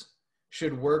teachers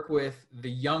should work with the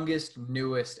youngest,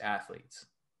 newest athletes.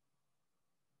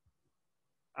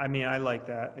 I mean, I like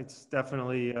that. It's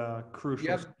definitely a You crucial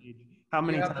have stage. you have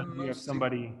the most.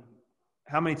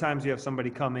 How many times do you have somebody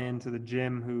come into the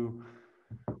gym who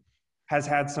has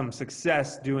had some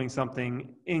success doing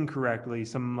something incorrectly,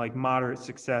 some like moderate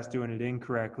success doing it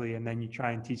incorrectly, and then you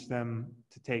try and teach them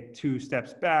to take 2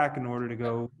 steps back in order to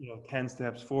go, you know, 10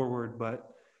 steps forward,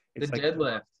 but The it's like,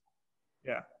 deadlift.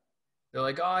 yeah, They're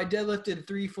like, oh, I deadlifted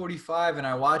 345, and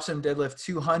I watched them deadlift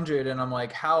 200, and I'm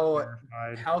like, how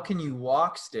terrified. how can you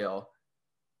walk still?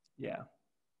 Yeah,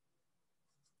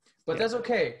 But yeah, that's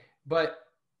okay. But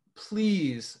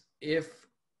please, if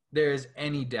there's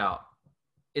any doubt,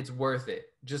 it's worth it.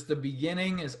 Just the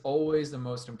beginning is always the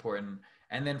most important.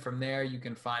 And then from there, you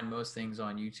can find most things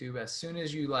on YouTube. As soon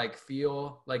as you like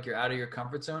feel like you're out of your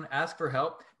comfort zone, ask for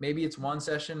help. Maybe it's 1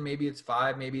 session, maybe it's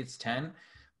 5, maybe it's 10,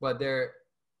 but there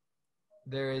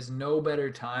is no better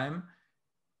time.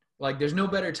 Like there's no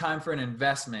better time for an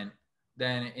investment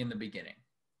than in the beginning.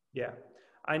 yeah.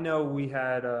 I know we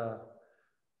had,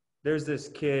 there's this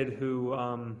kid who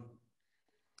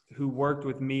worked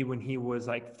with me when he was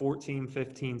like 14,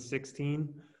 15,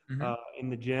 16 Mm-hmm. in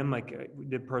the gym. Like we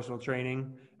did personal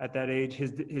training at that age.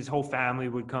 His whole family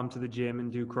would come to the gym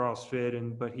and do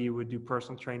CrossFit, but he would do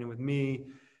personal training with me.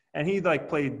 And he like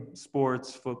played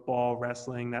sports, football,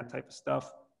 wrestling, that type of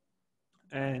stuff.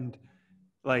 And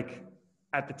like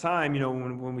at the time, you know,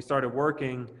 when we started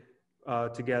working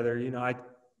together, you know, I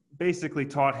basically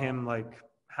taught him like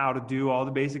how to do all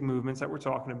the basic movements that we're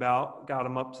talking about, got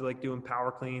him up to like doing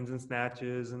power cleans and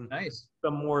snatches and Nice.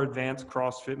 some more advanced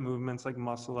CrossFit movements like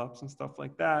muscle ups and stuff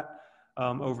like that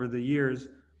over the years.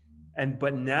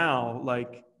 But now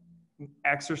like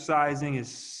exercising is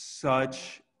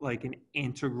such like an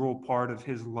integral part of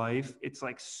his life. It's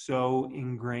like so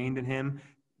ingrained in him.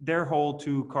 Their whole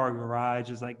 2-car garage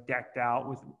is like decked out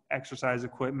with exercise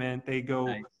equipment. They go,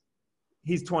 Nice.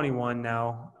 he's 21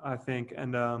 now, I think.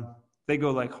 And they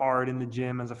go like hard in the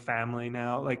gym as a family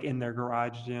now, like in their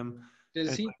garage gym. Does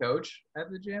And he coach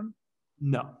at the gym?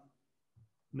 no,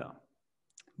 no.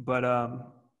 But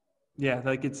yeah,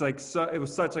 like it's like so, it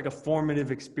was such like a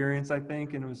formative experience, I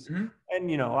think. And it was, Mm-hmm.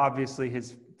 and you know, obviously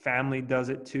his family does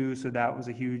it too, so that was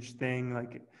a huge thing.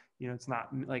 Like, you know, it's not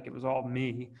like it was all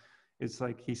me. It's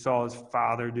like he saw his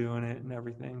father doing it and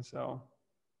everything. So,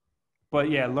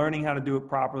 but yeah, learning how to do it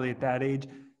properly at that age,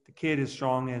 the kid is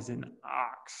strong as an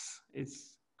ox.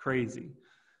 It's crazy,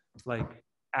 like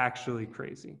actually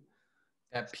crazy.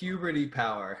 That puberty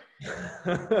power.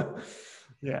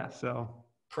 Yeah, so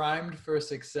Primed for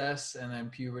success, and then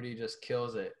puberty just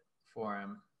kills it for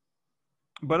him.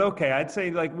 but okay, I'd say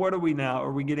like what are we now?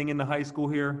 Are we getting into high school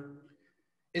here?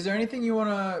 Is there anything you want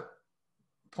to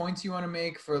points you want to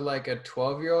make for like a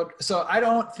 12-year-old? So I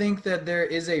don't think that there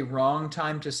is a wrong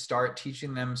time to start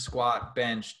teaching them squat,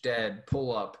 bench, dead,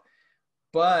 pull up,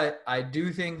 but I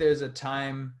do think there's a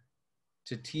time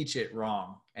to teach it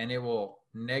wrong, and it will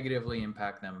negatively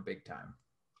impact them big time.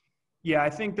 Yeah,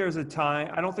 I think there's a time.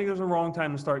 I don't think there's a wrong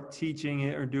time to start teaching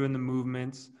it or doing the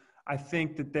movements. I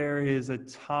think that there is a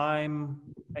time,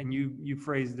 and you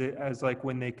phrased it as like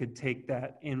when they could take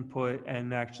that input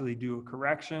and actually do a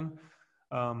correction,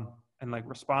 and like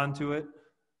respond to it.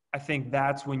 I think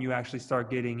that's when you actually start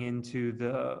getting into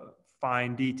the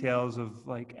fine details of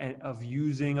like of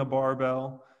using a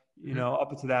barbell. You know,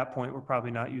 up to that point, we're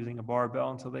probably not using a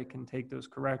barbell until they can take those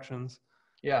corrections.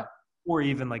 Yeah. Or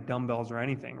even like dumbbells or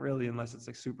anything, really, unless it's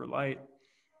like super light.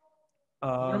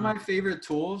 One of my favorite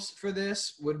tools for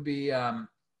this would be a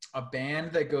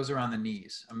band that goes around the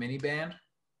knees, a mini band.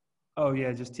 Oh,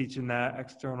 yeah, just teaching that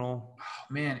external.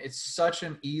 Oh, man, it's such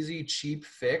an easy, cheap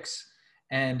fix.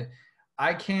 And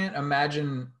I can't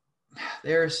imagine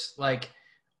there's like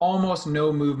almost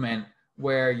no movement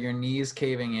where your knees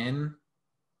caving in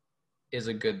is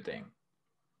a good thing.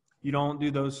 You don't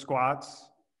do those squats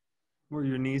where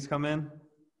your knees come in?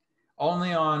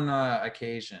 Only on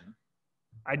occasion.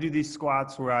 I do these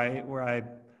squats where I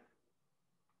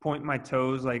point my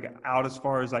toes like out as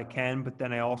far as I can, but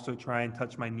then I also try and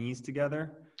touch my knees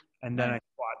together, and then I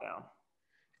squat down.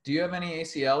 Do you have any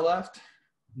ACL left?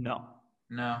 No.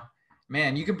 No.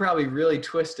 Man, you could probably really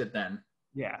twist it then.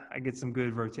 Yeah, I get some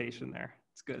good rotation there.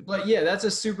 It's good. But yeah, that's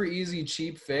a super easy,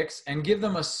 cheap fix, and give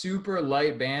them a super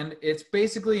light band. It's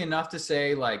basically enough to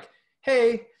say like,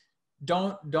 hey,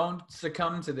 don't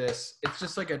succumb to this. It's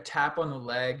just like a tap on the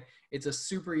leg. It's a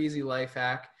super easy life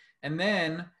hack. And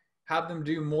then have them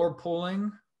do more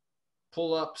pulling,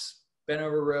 pull-ups, bent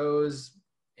over rows,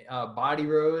 body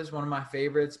rows, one of my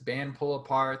favorites, band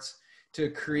pull-aparts, to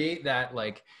create that,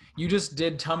 like, you just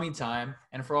did tummy time.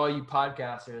 And for all you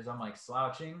podcasters, I'm like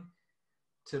slouching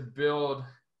to build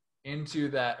into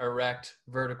that erect,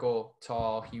 vertical,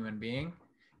 tall human being.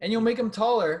 And you'll make them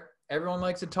taller. Everyone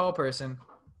likes a tall person.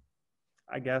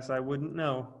 I guess I wouldn't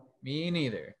know. Me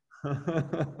neither.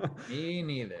 Me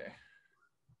neither.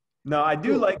 No, I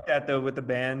do like that though with the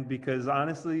band, because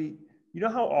honestly, you know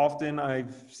how often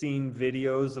I've seen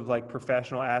videos of like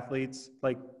professional athletes,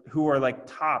 like who are like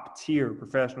top tier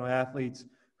professional athletes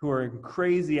who are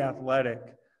crazy athletic.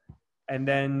 And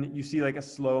then you see like a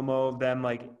slow-mo of them,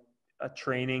 like a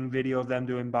training video of them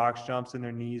doing box jumps and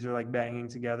their knees are like banging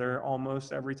together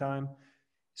almost every time.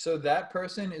 So that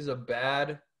person is a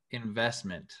bad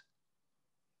investment.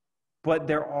 But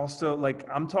they're also like,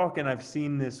 I'm talking, I've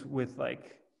seen this with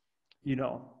like, you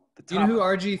know, the top. Do you know who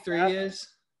RG3 is?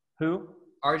 Who?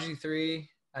 RG3.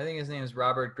 I think his name is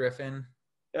Robert Griffin.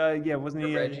 Yeah, wasn't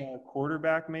he a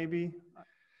quarterback maybe?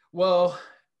 Well,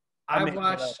 I've I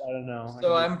watched. don't know.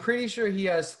 So I'm pretty sure he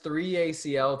has 3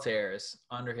 ACL tears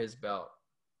under his belt.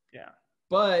 Yeah.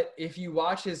 But if you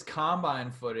watch his combine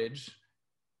footage,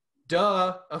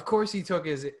 of course he tore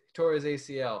his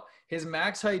ACL. His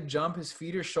max height jump, his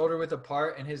feet are shoulder width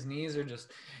apart, and his knees are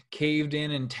just caved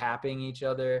in and tapping each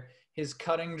other. His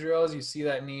cutting drills, you see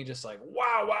that knee just like,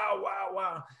 wow, wow, wow,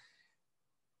 wow.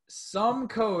 Some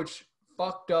coach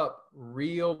fucked up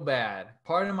real bad.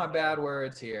 Pardon my bad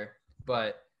words here,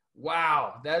 but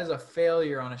wow, that is a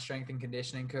failure on a strength and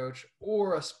conditioning coach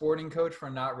or a sporting coach for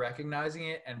not recognizing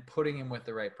it and putting him with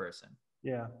the right person.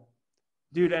 Yeah.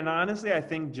 Dude, and honestly, I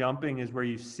think jumping is where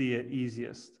you see it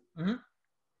easiest. Mm-hmm.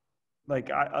 Like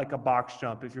a box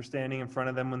jump. If you're standing in front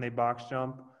of them when they box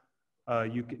jump,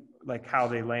 you can, like how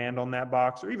they land on that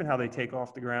box or even how they take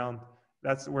off the ground.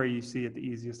 That's where you see it the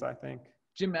easiest, I think.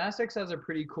 Gymnastics has a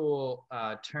pretty cool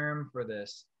term for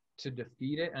this to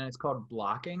defeat it, and it's called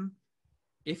blocking.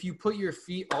 If you put your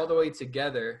feet all the way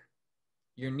together,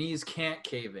 your knees can't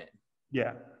cave in.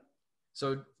 Yeah.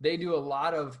 So they do a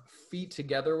lot of feet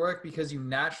together work because you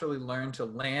naturally learn to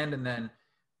land, and then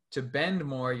to bend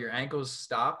more, your ankles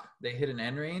stop. They hit an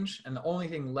end range, and the only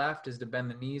thing left is to bend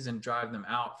the knees and drive them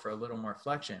out for a little more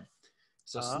flexion.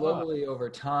 So slowly over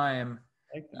time,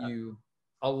 you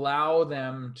allow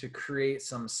them to create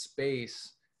some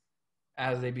space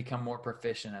as they become more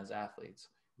proficient as athletes.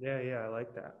 Yeah, I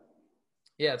like that.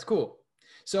 Yeah, it's cool.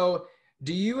 So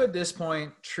do you at this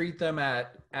point treat them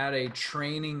at a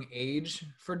training age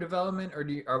for development, or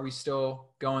are we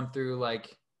still going through,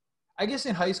 like, I guess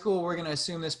in high school, we're going to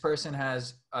assume this person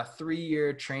has a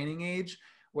 3-year training age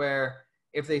where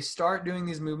if they start doing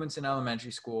these movements in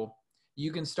elementary school,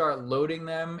 you can start loading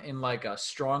them in like a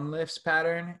strong lifts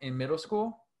pattern in middle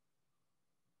school?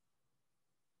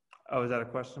 Oh, is that a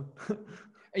question?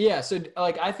 Yeah. So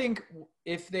like, I think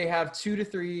if they have 2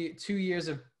 years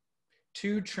of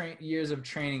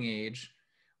training age,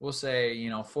 we'll say,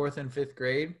 4th and 5th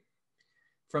grade,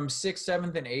 from 6th,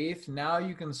 7th, and 8th, now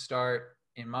you can start,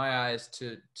 in my eyes,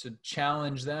 to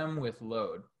challenge them with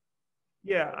load.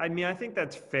 Yeah. I mean, I think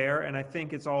that's fair. And I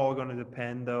think it's all going to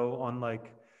depend though on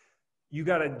like, you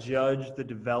got to judge the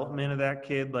development of that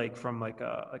kid, like from like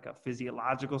a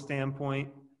physiological standpoint.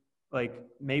 Like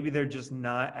maybe they're just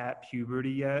not at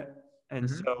puberty yet. And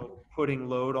so putting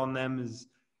load on them is,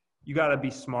 you got to be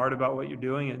smart about what you're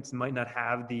doing. It might not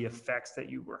have the effects that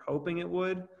you were hoping it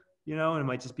would, and it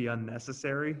might just be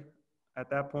unnecessary at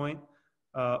that point.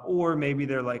 or maybe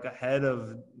they're like ahead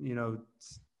of,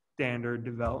 standard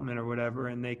development or whatever,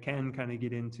 and they can kind of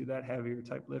get into that heavier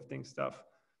type lifting stuff.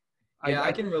 Yeah, I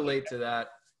I can relate to that.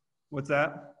 What's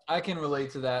that? I can relate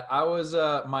to that. I was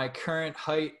my current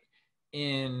height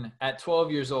at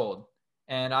 12 years old,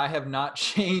 and I have not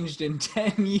changed in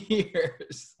 10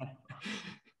 years.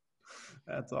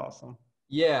 That's awesome.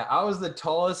 Yeah, I was the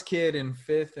tallest kid in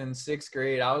 5th and 6th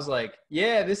grade. I was like,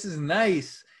 yeah, this is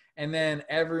nice. And then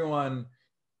everyone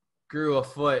grew a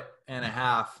foot and a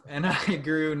half, and I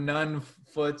grew none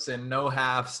foots and no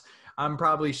halves. I'm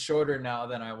probably shorter now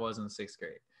than I was in 6th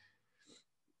grade.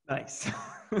 Nice.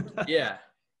 Yeah.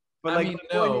 But I like mean,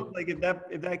 the point is, no. like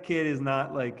if that kid is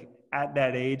not like at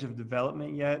that age of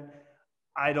development yet,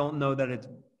 I don't know that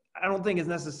I don't think it's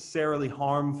necessarily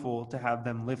harmful to have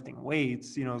them lifting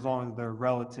weights, as long as they're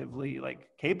relatively like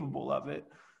capable of it.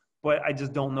 But I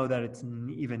just don't know that it's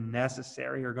even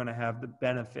necessary or going to have the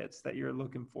benefits that you're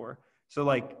looking for. So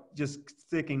like just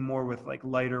sticking more with like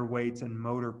lighter weights and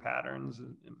motor patterns,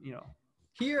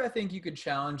 Here, I think you could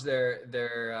challenge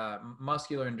their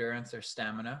muscular endurance, their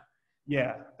stamina.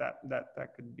 Yeah,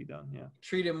 that could be done. Yeah.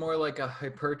 Treat it more like a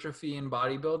hypertrophy in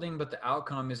bodybuilding, but the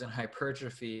outcome isn't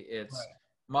hypertrophy. It's Right.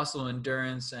 muscle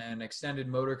endurance and extended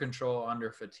motor control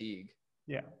under fatigue.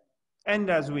 Yeah. And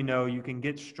as we know, you can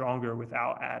get stronger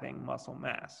without adding muscle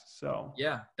mass. So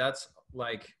Yeah, that's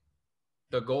like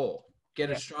the goal. Get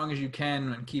yeah. as strong as you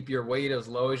can and keep your weight as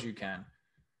low as you can.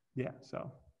 Yeah.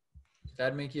 So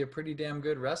That'd make you a pretty damn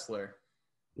good wrestler.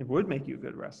 it would make you a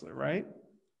good wrestler, right?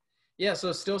 Yeah,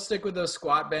 so still stick with those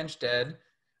squat, bench, dead.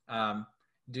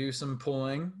 Do some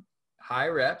pulling, high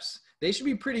reps. They should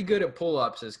be pretty good at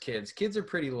pull-ups as kids. Kids are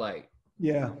pretty light.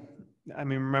 Yeah. I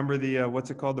mean, remember the, what's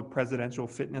it called? The presidential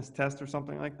fitness test or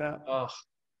something like that? Oh,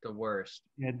 the worst.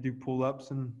 You had to do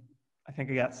pull-ups and I think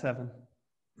I got 7.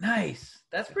 Nice.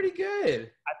 That's pretty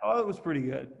good. I thought it was pretty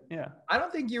good. Yeah. I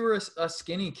don't think you were a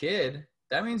skinny kid.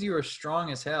 That means you were strong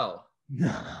as hell.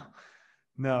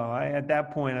 No, at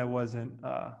that point I wasn't,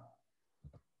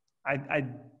 I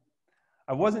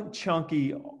wasn't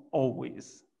chunky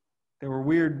always. There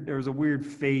was a weird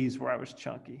phase where I was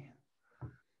chunky.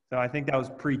 So I think that was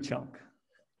pre-chunk.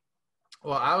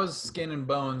 Well, I was skin and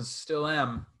bones, still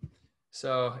am.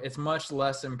 So it's much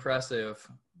less impressive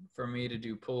for me to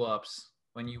do pull-ups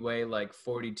when you weigh like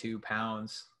 42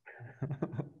 pounds.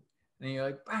 And you're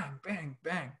like, bang, bang,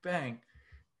 bang, bang.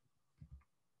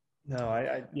 No,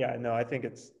 I think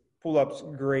it's pull-ups,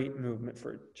 great movement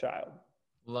for a child.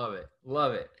 Love it.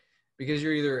 Love it. Because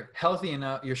you're either healthy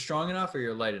enough, you're strong enough, or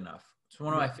you're light enough. It's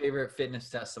one of my favorite fitness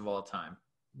tests of all time.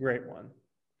 Great one.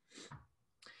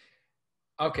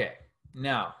 Okay.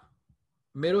 Now,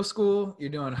 middle school, you're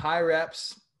doing high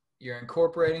reps. You're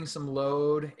incorporating some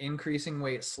load, increasing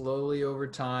weight slowly over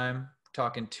time.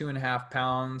 Talking 2.5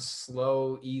 pounds,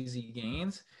 slow, easy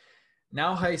gains.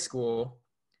 Now, high school.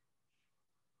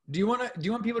 Do you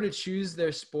want people to choose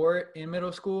their sport in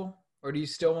middle school? Or do you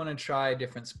still want to try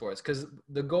different sports? Because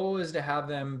the goal is to have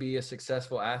them be a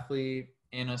successful athlete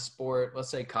in a sport, let's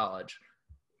say college.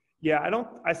 Yeah,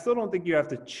 I still don't think you have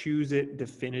to choose it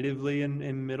definitively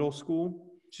in middle school.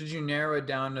 Should you narrow it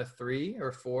down to 3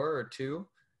 or 4 or 2?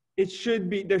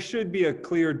 There should be a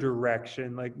clear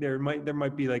direction. Like there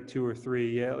might be like 2 or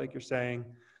 3. Yeah, like you're saying.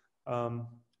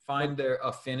 Find their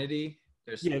affinity.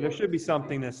 There should be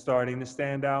something that's starting to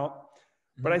stand out.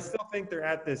 But I still think they're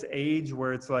at this age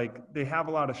where it's like they have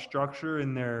a lot of structure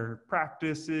in their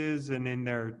practices and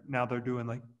now they're doing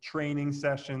like training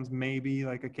sessions, maybe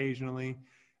like occasionally,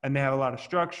 and they have a lot of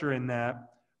structure in that.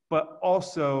 But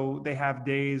also they have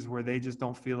days where they just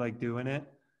don't feel like doing it.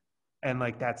 And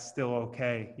like, that's still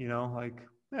okay. Like,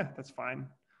 that's fine.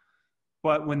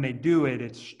 But when they do it,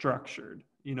 it's structured.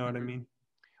 You know what I mean?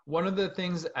 One of the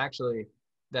things actually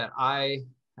that I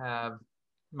have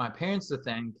my parents to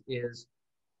thank is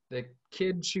the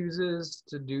kid chooses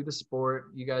to do the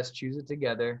sport. You guys choose it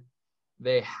together.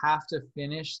 They have to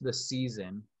finish the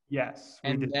season. Yes.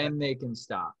 And then they can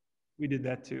stop. We did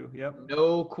that too. Yep.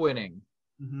 No quitting.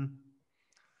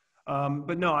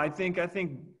 But no, I think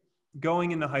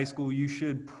going into high school, you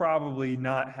should probably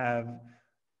not have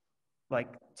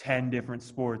like 10 different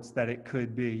sports that it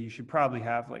could be. You should probably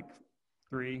have like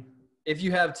 3. If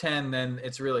you have 10, then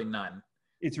it's really none.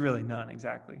 It's really none.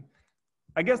 Exactly.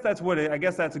 I guess that's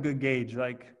a good gauge.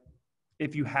 Like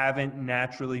if you haven't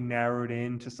naturally narrowed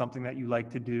into something that you like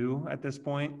to do at this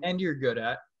point. And you're good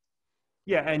at.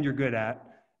 Yeah. And you're good at,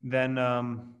 then,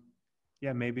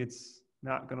 maybe it's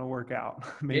not going to work out.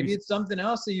 Maybe it's something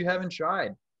else that you haven't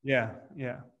tried. Yeah.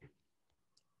 Yeah.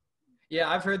 Yeah.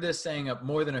 I've heard this saying up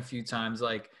more than a few times.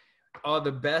 Like oh,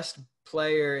 the best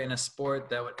player in a sport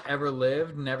that would ever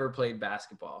live never played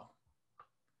basketball.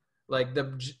 Like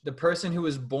the person who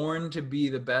was born to be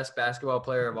the best basketball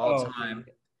player of all time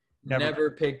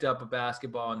never picked up a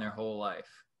basketball in their whole life.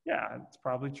 Yeah, it's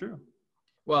probably true.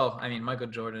 Well, I mean, Michael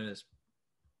Jordan is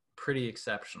pretty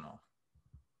exceptional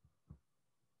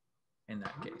in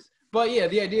that case. But yeah,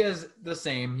 the idea is the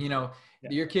same. You know,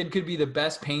 your kid could be the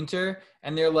best painter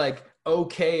and they're like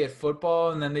okay at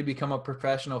football and then they become a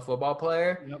professional football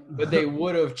player, but they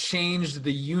would have changed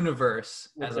the universe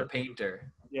as a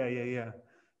painter. Yeah.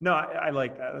 No, I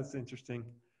like that. That's interesting.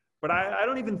 But I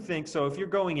don't even think so. If you're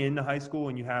going into high school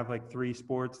and you have like 3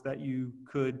 sports that you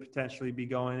could potentially be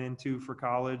going into for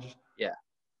college,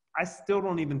 I still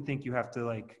don't even think you have to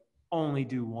like only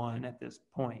do one at this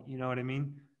point. You know what I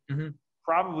mean? Mm-hmm.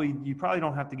 You probably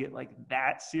don't have to get like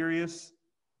that serious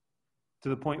to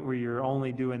the point where you're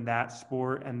only doing that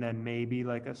sport and then maybe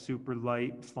like a super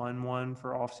light fun one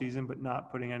for off season, but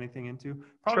not putting anything into.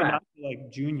 Probably Track. not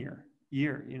like junior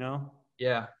year, you know?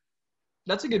 Yeah.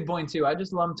 That's a good point too. I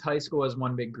just lumped high school as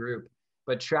one big group,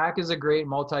 but track is a great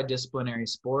multidisciplinary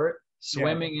sport.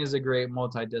 Swimming is a great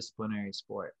multidisciplinary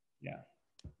sport. Yeah.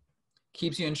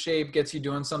 Keeps you in shape, gets you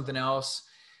doing something else.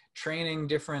 Training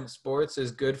different sports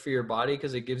is good for your body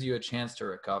because it gives you a chance to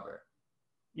recover.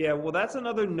 Yeah, well, that's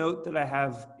another note that I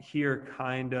have here,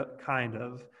 kind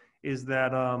of, is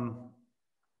that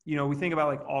you know, we think about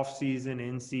like off season,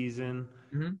 in season,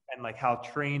 and like how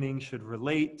training should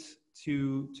relate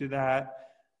to that.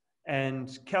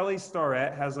 And Kelly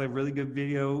Starrett has a really good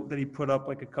video that he put up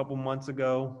like a couple months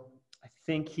ago. I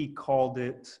think he called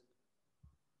it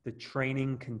the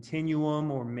training continuum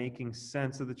or making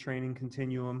sense of the training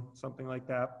continuum, something like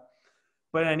that.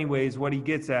 But anyways, what he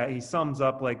gets at, he sums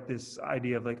up like this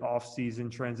idea of like off season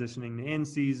transitioning to in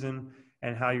season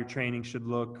and how your training should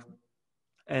look.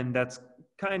 And that's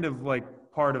kind of like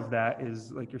part of that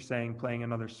is like you're saying, playing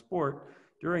another sport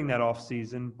during that off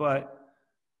season. But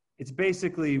it's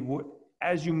basically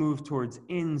as you move towards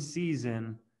in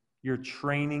season, your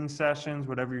training sessions,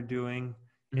 whatever you're doing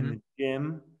in the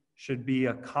gym, should be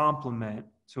a complement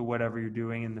to whatever you're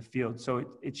doing in the field. So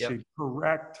it should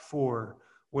correct for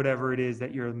whatever it is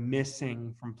that you're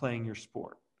missing from playing your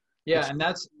sport. Yeah, and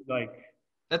that's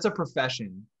a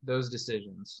profession, those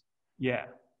decisions. Yeah.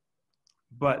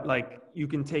 But like you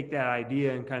can take that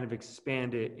idea and kind of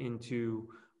expand it into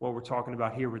what we're talking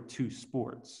about here with 2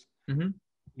 sports. Mm-hmm.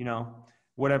 You know,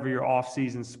 whatever your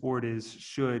off-season sport is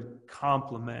should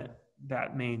complement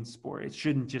that main sport. It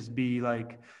shouldn't just be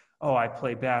like, oh, I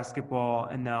play basketball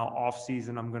and now off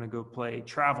season I'm going to go play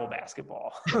travel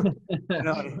basketball. You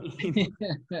know what I mean?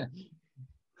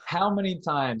 How many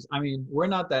times? I mean, we're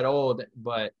not that old,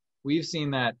 but we've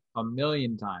seen that a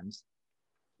million times.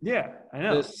 Yeah, I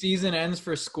know. The season ends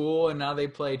for school and now they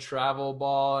play travel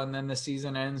ball, and then the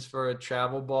season ends for a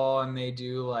travel ball and they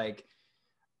do like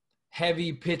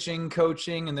heavy pitching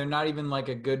coaching, and they're not even like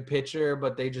a good pitcher,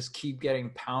 but they just keep getting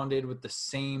pounded with the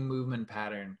same movement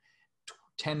pattern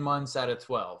 10 months out of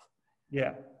 12.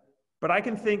 Yeah. But I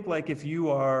can think like if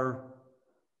you're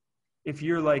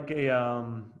like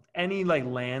any like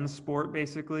land sport,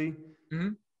 basically,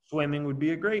 swimming would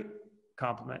be a great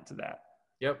complement to that.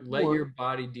 Yep. Let your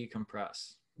body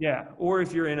decompress. Yeah. Or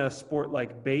if you're in a sport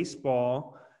like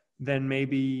baseball, then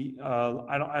maybe,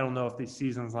 I don't know if these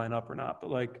seasons line up or not, but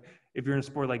like if you're in a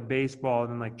sport like baseball,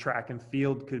 then like track and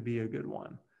field could be a good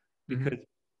one because,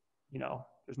 you know,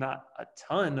 there's not a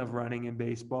ton of running in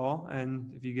baseball.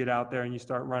 And if you get out there and you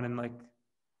start running like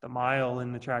the mile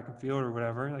in the track and field or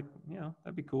whatever, like, you know,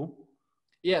 that'd be cool.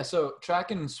 Yeah. So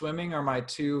track and swimming are my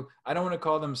 2, I don't want to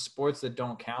call them sports that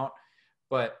don't count,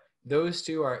 but those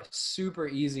 2 are super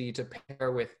easy to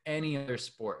pair with any other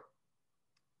sport.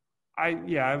 I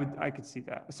could see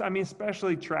that. So, I mean,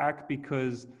 especially track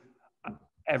because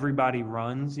everybody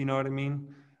runs, you know what I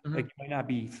mean? Like you might not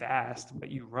be fast,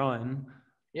 but you run.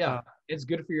 Yeah, it's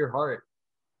good for your heart.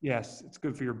 Yes, it's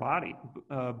good for your body.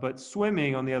 But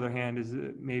swimming, on the other hand, is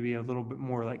maybe a little bit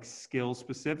more like skill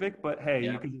specific. But hey,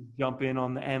 you can just jump in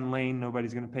on the end lane.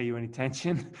 Nobody's going to pay you any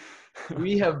attention.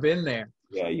 We have been there.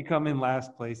 Yeah, you come in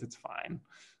last place. It's fine.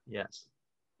 Yes.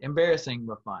 Embarrassing,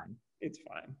 but fine. It's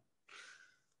fine.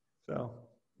 So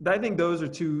I think those are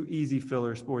 2 easy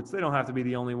filler sports. They don't have to be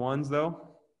the only ones, though.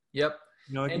 Yep.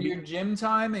 You know, and your gym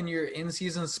time and your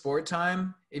in-season sport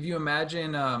time, if you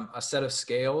imagine a set of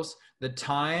scales, the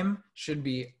time should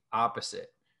be opposite.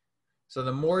 So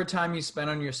the more time you spend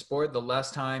on your sport, the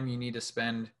less time you need to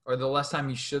spend, or the less time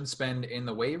you should spend in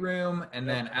the weight room. And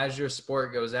then as your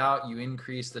sport goes out, you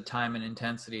increase the time and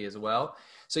intensity as well.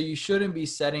 So you shouldn't be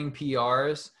setting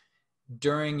PRs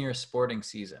during your sporting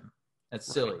season.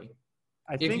 That's silly.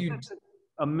 I If think you, that's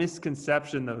a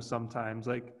misconception though sometimes.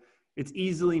 Like it's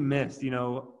easily missed,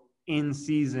 in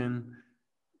season,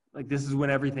 like this is when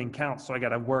everything counts. So I got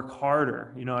to work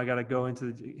harder, I got to go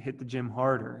hit the gym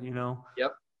harder.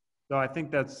 yep. So I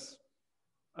think that's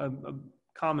a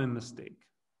common mistake.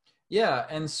 Yeah,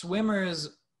 and swimmers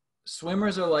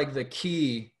are like the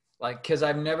key, like because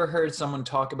I've never heard someone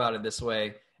talk about it this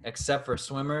way except for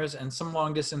swimmers and some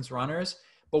long distance runners.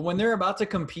 But when they're about to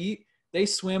compete, they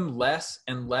swim less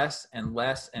and less and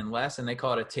less and less, and they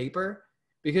call it a taper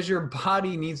because your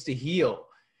body needs to heal.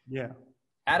 Yeah.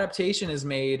 Adaptation is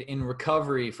made in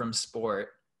recovery from sport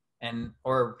and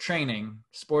or training.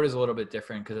 Sport is a little bit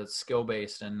different because it's skill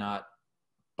based and not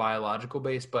biological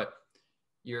based, but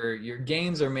your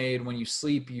gains are made when you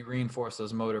sleep. You reinforce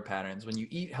those motor patterns. When you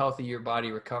eat healthy, your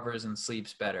body recovers and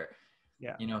sleeps better.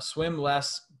 Yeah. Swim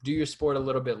less, do your sport a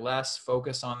little bit less,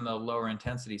 focus on the lower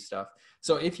intensity stuff.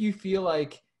 So if you feel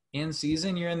like in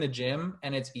season you're in the gym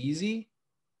and it's easy,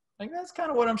 like that's kind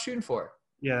of what I'm shooting for.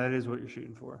 Yeah, that is what you're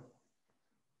shooting for.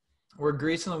 We're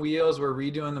greasing the wheels, we're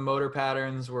redoing the motor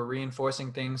patterns, we're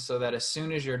reinforcing things so that as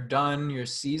soon as you're done your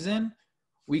season,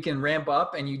 we can ramp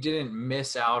up and you didn't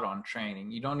miss out on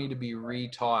training. You don't need to be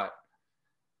retaught.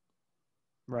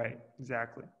 Right,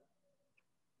 exactly.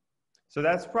 So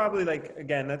that's probably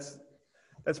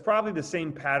that's probably the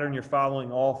same pattern you're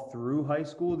following all through high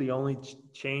school. The only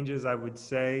changes I would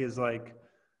say is like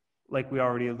we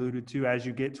already alluded to, as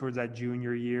you get towards that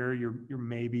junior year, you're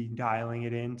maybe dialing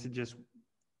it in to just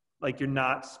like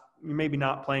you're maybe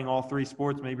not playing all three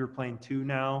sports. Maybe you're playing two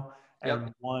now, and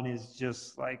Yep. one is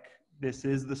just like this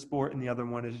is the sport, and the other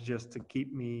one is just to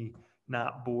keep me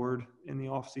not bored in the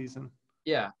off season.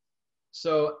 Yeah.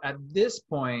 So at this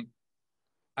point,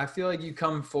 I feel like you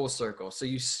come full circle. So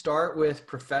you start with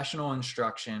professional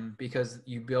instruction because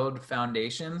you build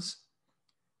foundations.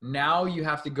 Now you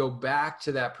have to go back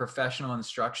to that professional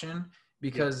instruction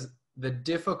because the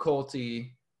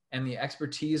difficulty and the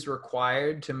expertise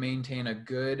required to maintain a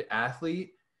good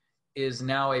athlete is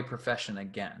now a profession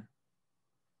again.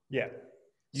 Yeah.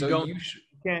 So You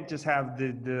can't just have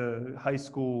the high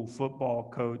school football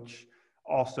coach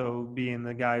also being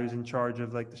the guy who's in charge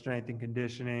of like the strength and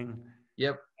conditioning.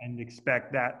 Yep. And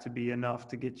expect that to be enough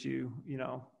to get you,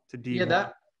 to D1. Yeah,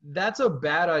 that's a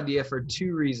bad idea for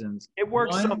two reasons. It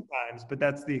works One, sometimes, but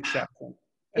that's the exception.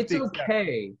 it's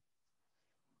okay.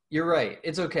 You're right.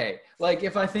 It's okay. Like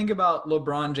if I think about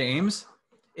LeBron James,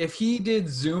 if he did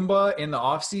Zumba in the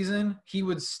off season, he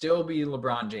would still be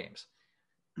LeBron James.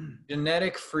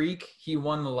 Genetic freak, he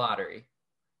won the lottery.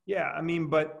 Yeah, I mean,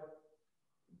 but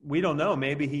we don't know.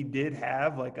 Maybe he did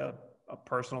have like a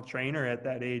personal trainer at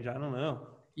that age. I don't know.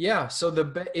 Yeah,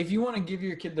 so if you want to give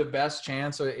your kid the best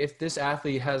chance, or if this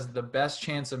athlete has the best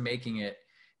chance of making it,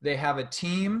 they have a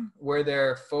team where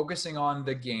they're focusing on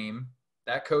the game.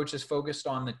 That coach is focused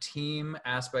on the team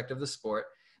aspect of the sport.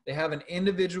 They have an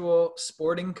individual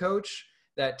sporting coach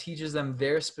that teaches them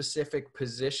their specific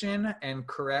position and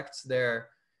corrects their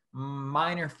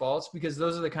minor faults, because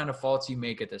those are the kind of faults you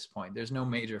make at this point. There's no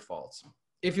major faults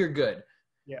if you're good.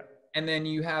 Yeah. And then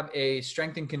you have a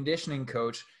strength and conditioning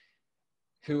coach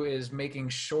who is making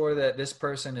sure that this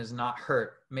person is not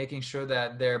hurt, making sure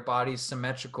that their body's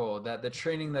symmetrical, that the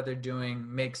training that they're doing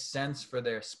makes sense for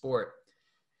their sport.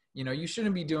 You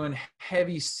shouldn't be doing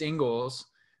heavy singles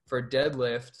for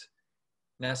deadlift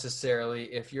necessarily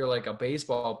if you're like a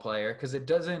baseball player, because it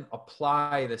doesn't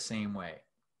apply the same way.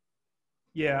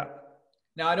 Yeah.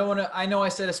 Now, I know I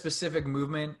said a specific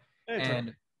movement,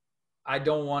 and I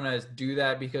don't want to do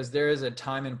that because there is a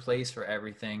time and place for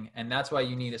everything. And that's why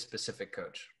you need a specific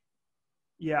coach.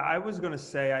 Yeah, I was going to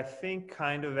say, I think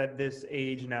kind of at this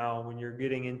age now, when you're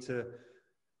getting into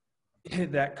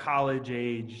that college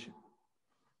age,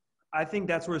 I think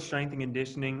that's where strength and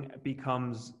conditioning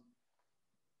becomes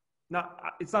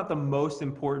it's not the most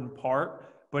important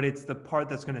part, but it's the part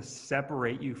that's going to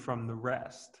separate you from the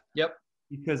rest. Yep.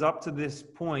 Because up to this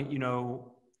point,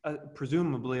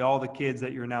 presumably all the kids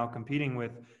that you're now competing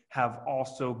with have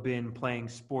also been playing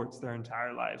sports their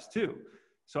entire lives too.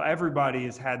 So everybody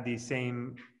has had the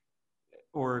same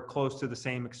or close to the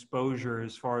same exposure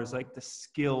as far as like the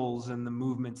skills and the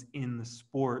movements in the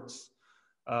sports.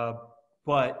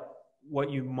 But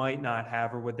what you might not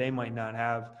have, or what they might not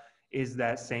have, is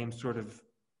that same sort of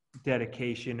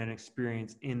dedication and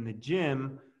experience in the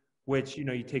gym, which,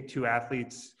 you take two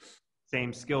athletes,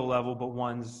 same skill level, but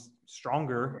one's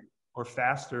stronger or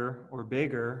faster or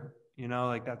bigger,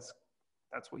 like that's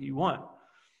what you want.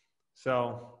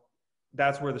 So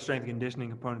that's where the strength and conditioning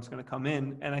component is going to come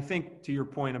in. And I think to your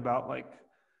point about like,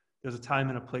 there's a time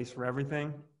and a place for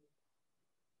everything.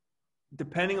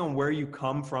 Depending on where you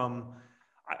come from,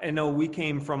 I know we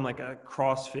came from like a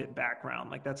CrossFit background.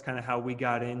 Like that's kind of how we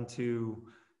got into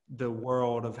the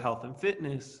world of health and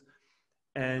fitness.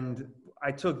 And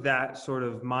I took that sort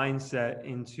of mindset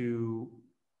into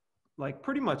like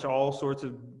pretty much all sorts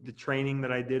of the training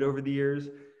that I did over the years.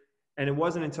 And it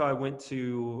wasn't until I went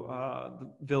to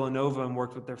Villanova and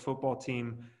worked with their football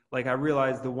team, like I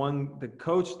realized the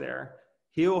coach there,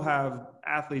 he'll have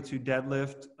athletes who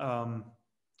deadlift,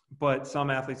 but some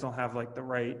athletes don't have like the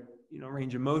right,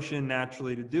 range of motion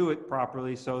naturally to do it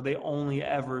properly. So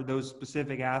those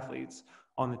specific athletes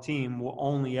on the team will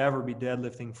only ever be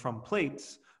deadlifting from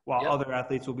plates, while Yep. other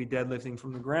athletes will be deadlifting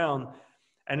from the ground.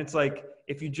 And it's like,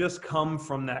 if you just come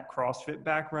from that CrossFit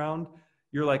background,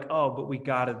 you're like, oh, but we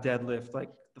got to deadlift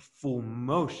like the full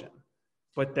motion.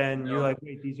 But then you're like,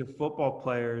 wait, these are football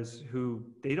players who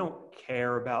they don't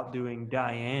care about doing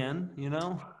Diane,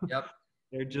 Yep.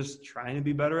 They're just trying to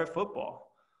be better at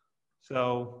football.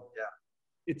 So Yeah.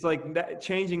 it's like that,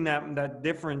 changing that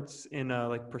difference in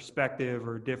like perspective,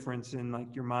 or difference in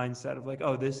like your mindset of like,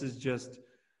 oh, this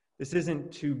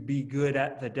isn't to be good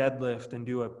at the deadlift and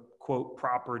do a quote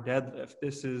proper deadlift.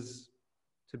 This is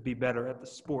to be better at the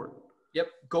sport. Yep.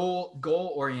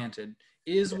 Goal oriented.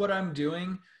 Is what I'm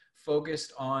doing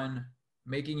focused on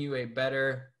making you a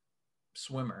better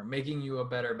swimmer, making you a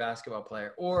better basketball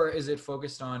player, or is it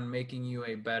focused on making you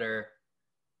a better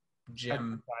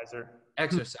gym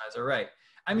exerciser? Right.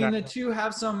 I mean, the two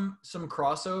have some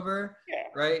crossover,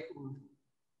 right?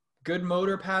 Good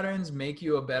motor patterns make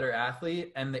you a better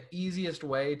athlete, and the easiest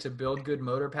way to build good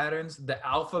motor patterns, the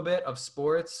alphabet of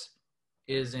sports,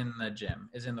 is in the gym,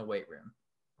 is in the weight room.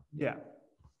 Yeah.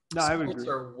 No, I would agree. Sports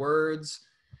are words.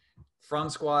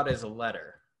 Front squat is a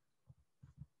letter.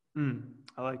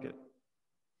 I like it.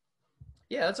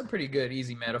 Yeah, that's a pretty good,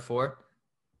 easy metaphor.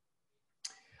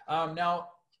 Now,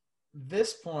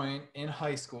 this point in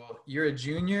high school, you're a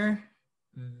junior.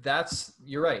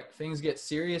 You're right. Things get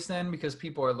serious then because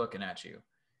people are looking at you.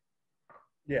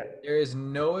 Yeah. There is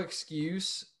no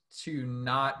excuse to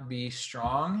not be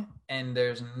strong, and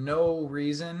there's no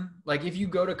reason. Like if you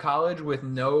go to college with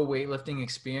no weightlifting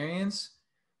experience,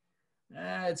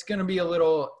 it's going to be a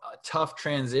little tough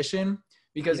transition,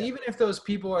 because even if those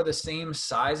people are the same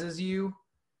size as you,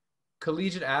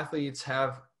 collegiate athletes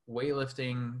have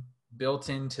weightlifting built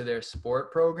into their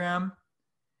sport program,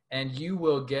 and you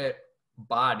will get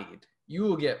bodied. You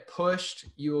will get pushed.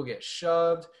 You will get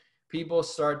shoved. People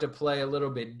start to play a little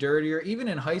bit dirtier. Even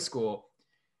in high school,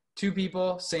 two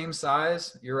people, same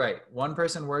size, you're right. One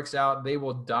person works out, they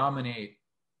will dominate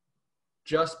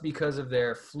just because of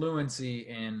their fluency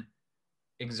in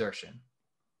exertion.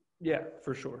 Yeah,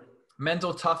 for sure.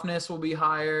 Mental toughness will be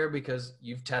higher because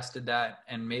you've tested that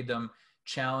and made them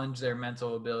challenge their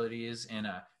mental abilities in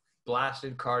a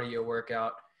blasted cardio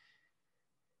workout.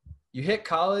 You hit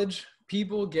college,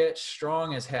 people get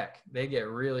strong as heck. They get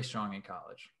really strong in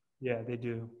college. Yeah, they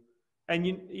do. And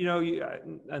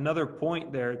another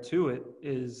point there to it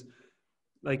is,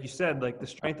 like you said, like the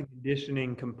strength and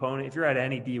conditioning component. If you're at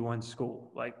any D1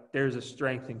 school, like there's a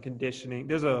strength and conditioning,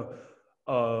 there's a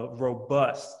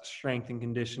robust strength and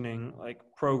conditioning like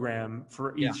program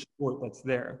for each sport that's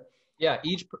there. Yeah,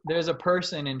 there's a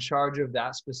person in charge of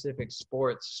that specific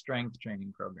sport's strength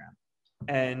training program.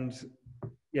 And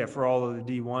yeah, for all of the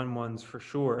D1 ones for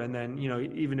sure. And then,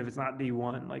 even if it's not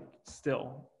D1, like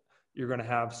still you're going to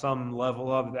have some level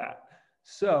of that.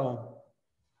 So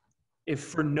if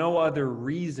for no other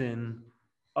reason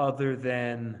other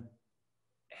than,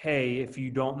 hey, if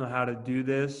you don't know how to do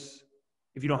this,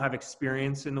 if you don't have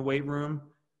experience in the weight room,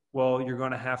 well, you're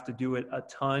going to have to do it a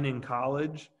ton in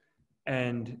college.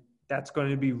 And that's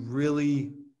going to be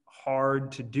really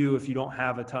hard to do if you don't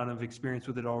have a ton of experience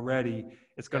with it already.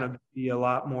 It's going to be a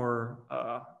lot more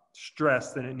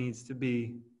stress than it needs to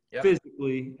be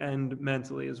physically and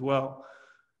mentally as well.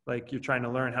 Like you're trying to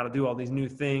learn how to do all these new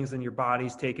things, and your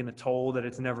body's taking a toll that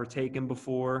it's never taken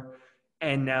before.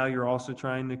 And now you're also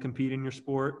trying to compete in your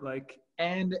sport.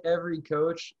 And every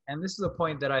coach, and this is a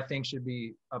point that I think should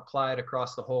be applied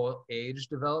across the whole age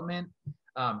development.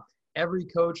 Every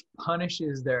coach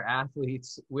punishes their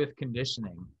athletes with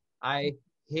conditioning. I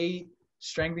hate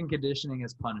strength and conditioning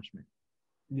as punishment.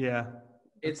 Yeah.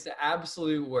 It's the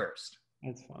absolute worst.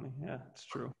 That's funny. Yeah, it's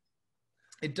true.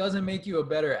 It doesn't make you a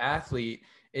better athlete.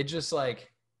 It just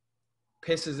like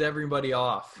pisses everybody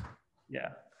off. Yeah.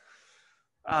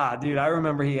 Dude, I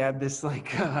remember he had this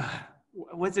like,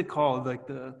 what's it called? Like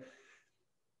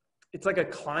it's like a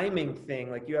climbing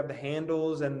thing. Like you have the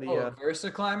handles and the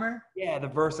Versa climber. Yeah, the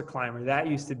Versa climber. That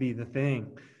used to be the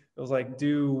thing. It was like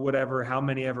do whatever, how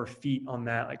many ever feet on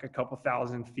that, like a couple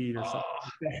thousand feet or something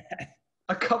like that.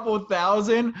 A couple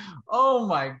thousand? Oh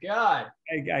my God.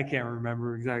 I can't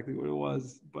remember exactly what it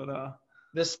was, but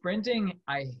The sprinting,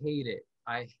 I hate it.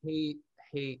 I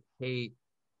hate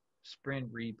sprint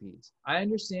repeats. I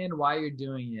understand why you're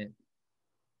doing it,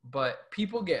 but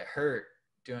people get hurt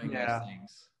doing those yeah,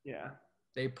 things. yeah,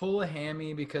 They pull a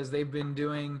hammy because they've been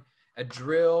doing a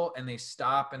drill and they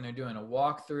stop and they're doing a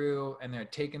walkthrough and they're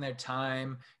taking their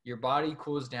time. Your body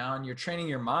cools down. You're training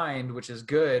your mind, which is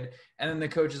good. And then the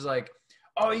coach is like,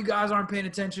 oh, you guys aren't paying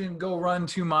attention. Go run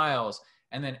 2 miles.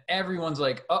 And then everyone's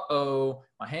like, uh-oh,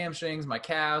 my hamstrings, my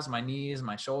calves, my knees,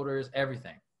 my shoulders,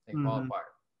 everything. They fall mm-hmm. apart.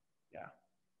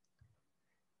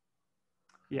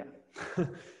 Yeah.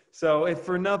 So if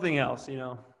for nothing else,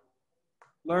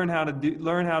 learn how to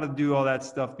do all that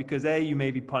stuff, because you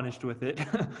may be punished with it.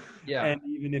 Yeah. And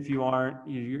even if you aren't,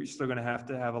 you're still going to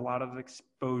have a lot of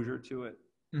exposure to it.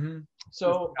 Mm-hmm.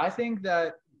 So I think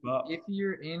that if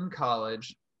you're in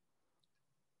college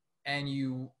and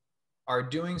you are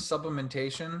doing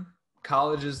supplementation,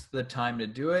 college is the time to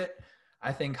do it.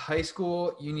 I think high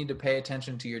school, you need to pay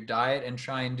attention to your diet and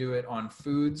try and do it on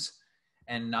foods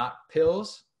and not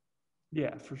pills.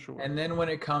 Yeah, for sure. And then when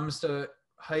it comes to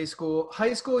high school,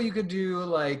 you could do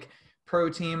like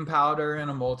protein powder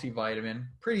and a multivitamin.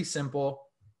 Pretty simple.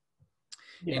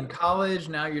 Yeah. In college,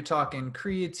 now you're talking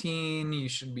creatine. You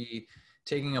should be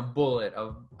taking a bullet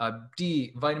of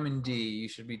vitamin D. You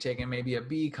should be taking maybe a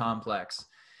B complex.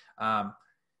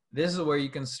 This is where you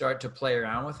can start to play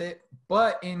around with it.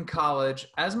 But in college,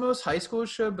 as most high schools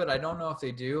should, but I don't know if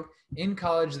they do, in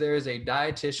college, there is a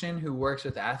dietitian who works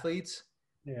with athletes.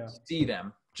 Yeah. See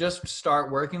them. Just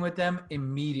start working with them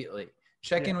immediately.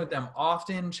 Check in with them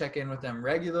often. Check in with them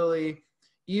regularly.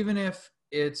 Even if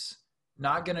it's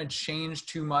not going to change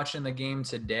too much in the game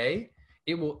today,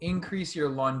 it will increase your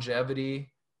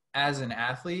longevity as an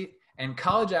athlete. And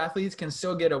college athletes can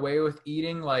still get away with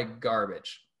eating like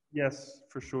garbage. Yes,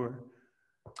 for sure.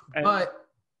 But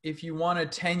if you want a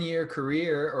 10-year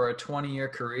career or a 20-year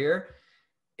career,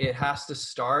 it has to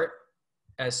start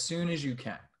as soon as you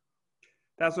can.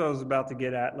 That's what I was about to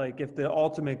get at. Like, if the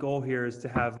ultimate goal here is to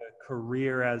have a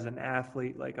career as an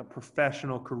athlete, like a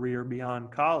professional career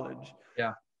beyond college,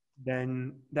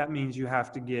 then that means you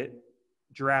have to get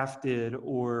drafted,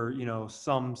 or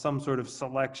some sort of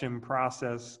selection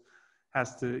process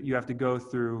you have to go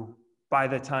through by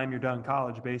the time you're done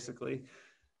college, basically.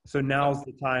 So now's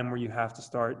the time where you have to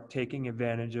start taking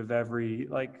advantage of every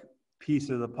piece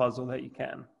of the puzzle that you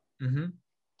can. Mm-hmm.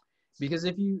 Because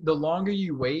the longer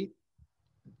you wait,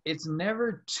 it's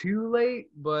never too late,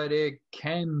 but it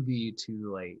can be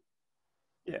too late.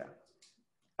 Yeah.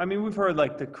 I mean, we've heard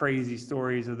the crazy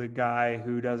stories of the guy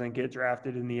who doesn't get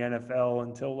drafted in the NFL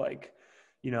until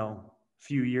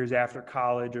few years after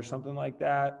college or something like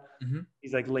that. Mm-hmm.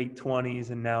 He's late 20s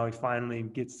and now he finally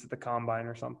gets to the combine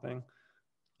or something.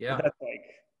 Yeah. But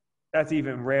that's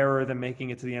even rarer than making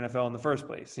it to the NFL in the first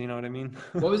place. You know what I mean?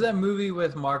 What was that movie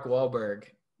with Mark Wahlberg?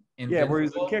 Invincible? Yeah, where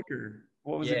he's the kicker.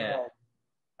 What was it called?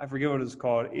 I forget what it was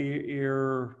called.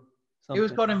 It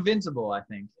was called Invincible, I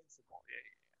think.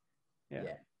 Yeah.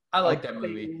 I like that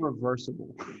movie.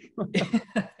 Irreversible.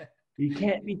 You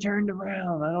can't be turned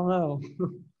around. I don't know.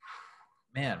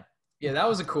 Man. Yeah, that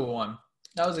was a cool one.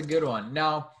 That was a good one.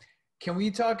 Now, can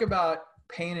we talk about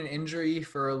pain and injury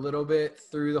for a little bit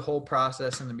through the whole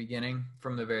process in the beginning,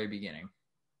 from the very beginning?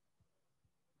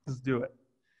 Let's do it.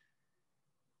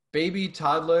 Baby,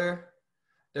 toddler,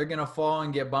 they're going to fall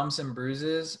and get bumps and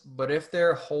bruises. But if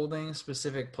they're holding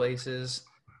specific places,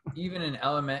 even in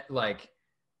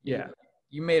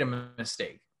you made a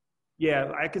mistake.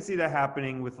 Yeah, I could see that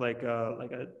happening with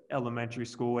a elementary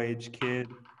school age kid.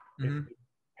 Mm-hmm.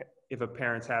 If a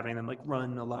parent's having them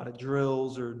run a lot of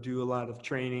drills or do a lot of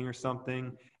training or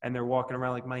something, and they're walking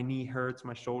around my knee hurts,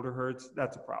 my shoulder hurts,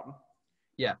 that's a problem.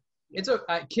 Yeah. Kids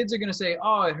are going to say,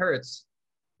 oh, it hurts.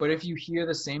 But if you hear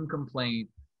the same complaint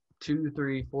 2,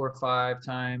 3, 4, 5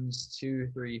 times, 2,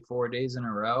 3, 4 days in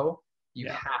a row, you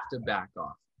have to back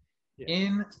off.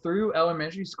 Yeah. Through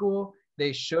elementary school,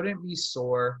 they shouldn't be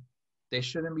sore. They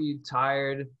shouldn't be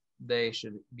tired. They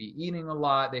should be eating a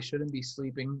lot. They shouldn't be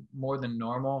sleeping more than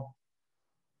normal.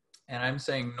 And I'm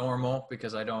saying normal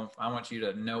because I want you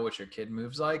to know what your kid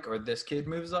moves like or this kid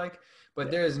moves like. But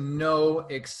there is no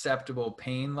acceptable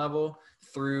pain level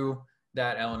through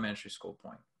that elementary school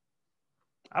point.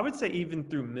 I would say even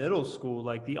through middle school,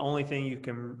 the only thing you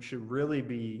should really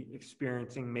be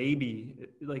experiencing, maybe,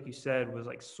 like you said, was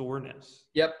soreness.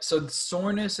 Yep. So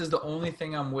soreness is the only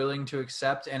thing I'm willing to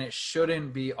accept, and it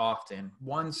shouldn't be often.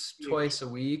 Once, twice a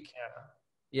week.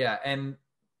 Yeah. And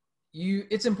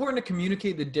it's important to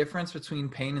communicate the difference between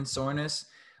pain and soreness.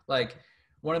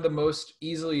 one of the most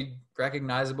easily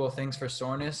recognizable things for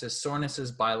soreness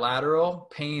is bilateral,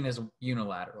 pain is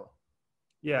unilateral.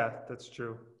 Yeah, that's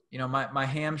true. You know, my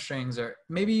hamstrings are,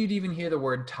 maybe you'd even hear the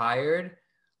word tired,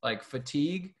 like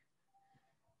fatigue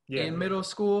in middle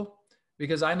school,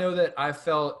 because I know that I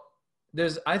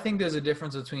think there's a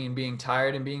difference between being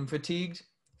tired and being fatigued.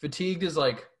 Fatigued is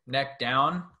like neck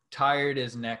down, tired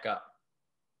is neck up.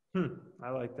 I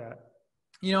like that.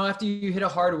 You know, after you hit a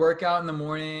hard workout in the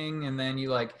morning and then you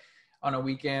like on a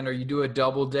weekend, or you do a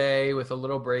double day with a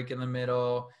little break in the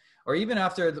middle, or even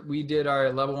after we did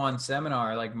our level 1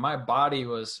 seminar, like my body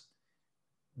was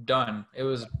done. It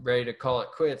was ready to call it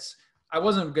quits. I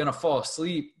wasn't going to fall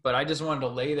asleep, but I just wanted to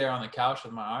lay there on the couch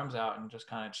with my arms out and just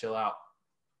kind of chill out.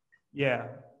 Yeah.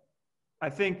 I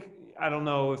think, I don't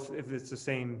know if it's the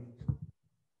same,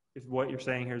 if what you're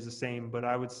saying here is the same, but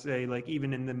I would say like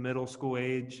even in the middle school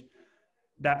age,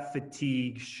 that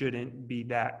fatigue shouldn't be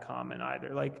that common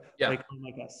either. Like on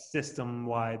like a system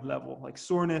wide level, like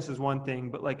soreness is one thing,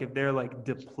 but like if they're like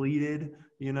depleted,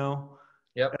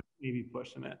 that's maybe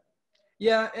pushing it.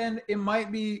 Yeah. And it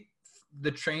might be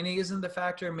the training isn't the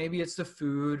factor. Maybe it's the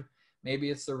food, maybe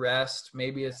it's the rest,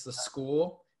 maybe it's the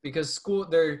school, because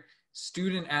they're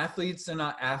student athletes. They're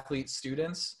not athlete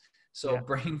students. So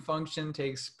brain function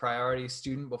takes priority,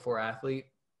 student before athlete.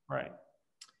 Right.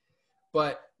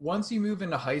 But once you move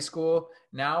into high school,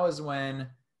 now is when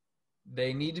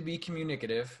they need to be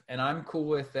communicative, and I'm cool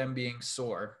with them being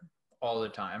sore all the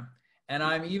time. And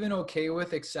I'm even okay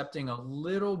with accepting a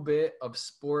little bit of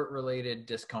sport-related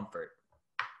discomfort.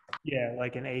 Yeah,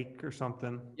 like an ache or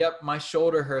something. Yep, my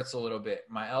shoulder hurts a little bit.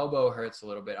 My elbow hurts a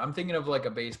little bit. I'm thinking of like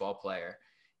a baseball player,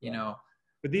 you know.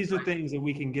 But these are things that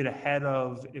we can get ahead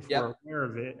of if we're aware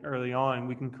of it early on.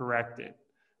 We can correct it,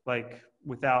 like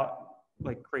without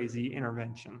like crazy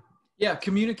intervention. Yeah,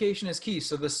 communication is key.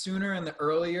 So the sooner and the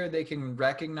earlier they can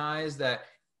recognize that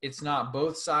it's not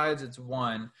both sides, it's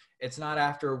one. It's not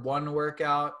after one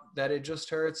workout that it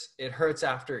just hurts. It hurts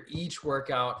after each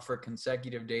workout for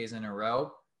consecutive days in a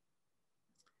row.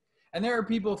 And there are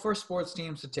people for sports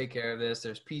teams to take care of this.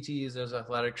 There's PTs, there's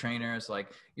athletic trainers.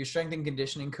 Like your strength and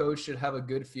conditioning coach should have a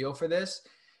good feel for this,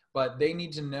 but they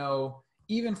need to know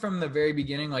even from the very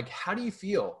beginning, like, how do you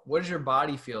feel? What does your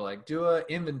body feel like? Do an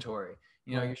inventory.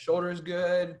 You know, your shoulder's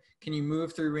good. Can you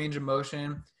move through range of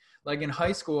motion? Like in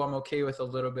high school, I'm okay with a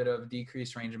little bit of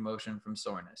decreased range of motion from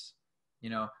soreness. You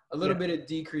know, a little bit of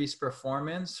decreased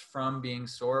performance from being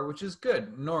sore, which is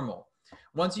good, normal.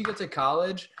 Once you get to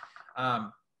college,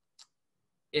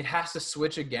 it has to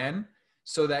switch again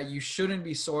so that you shouldn't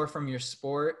be sore from your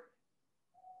sport.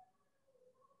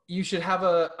 You should have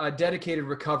a dedicated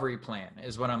recovery plan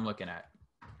is what I'm looking at.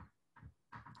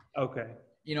 Okay.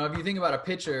 You know, if you think about a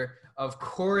pitcher, of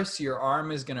course your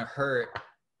arm is going to hurt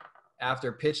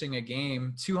after pitching a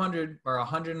game, 200 or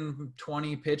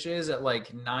 120 pitches at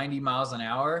like 90 miles an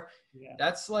hour. Yeah.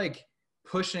 That's like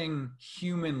pushing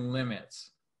human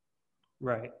limits.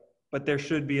 Right. But there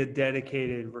should be a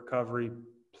dedicated recovery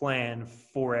plan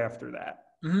for after that.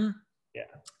 Mm-hmm. Yeah.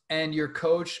 And your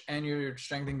coach and your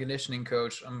strength and conditioning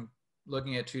coach, I'm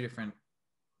looking at two different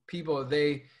people.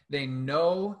 They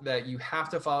know that you have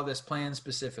to follow this plan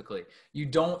specifically. You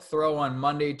don't throw on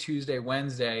Monday, Tuesday,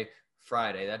 Wednesday,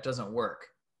 Friday. That doesn't work.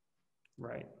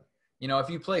 Right. You know, if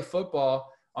you play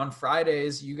football on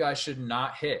Fridays, you guys should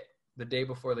not hit the day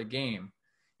before the game.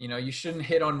 You know, you shouldn't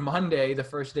hit on Monday, the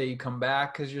first day you come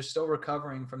back, because you're still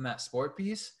recovering from that sport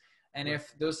piece. And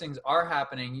if those things are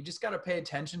happening, you just got to pay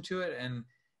attention to it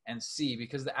and see,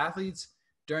 because the athletes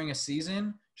during a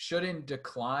season shouldn't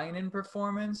decline in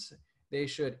performance. They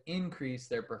should increase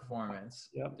their performance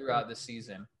throughout the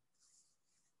season.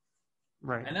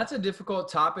 Right. And that's a difficult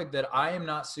topic that I am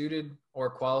not suited or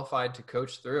qualified to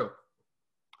coach through.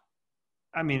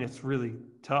 I mean, it's really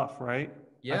tough, right?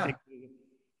 Yeah. I think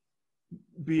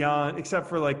beyond, except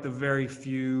for like the very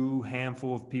few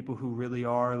handful of people who really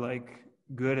are like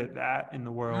good at that in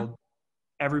the world, mm-hmm.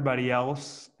 Everybody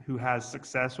else who has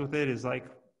success with it is like,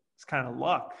 it's kind of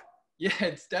luck. Yeah,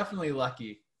 it's definitely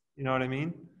lucky. You know what I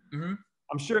mean? Mm-hmm.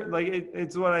 I'm sure like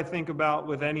it's what I think about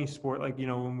with any sport. Like, you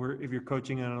know, if you're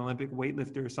coaching an Olympic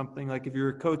weightlifter or something, like if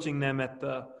you're coaching them at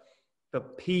the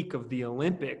peak of the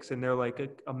Olympics and they're like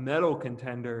a medal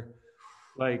contender,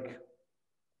 like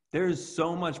there's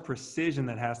so much precision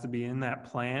that has to be in that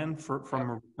plan from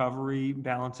a recovery,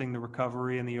 balancing the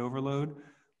recovery and the overload.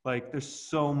 Like there's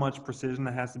so much precision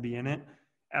that has to be in it.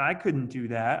 And I couldn't do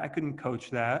that. I couldn't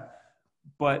coach that.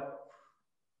 But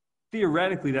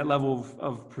theoretically, that level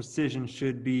of precision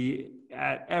should be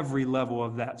at every level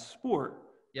of that sport.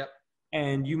 Yep.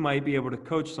 And you might be able to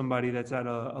coach somebody that's at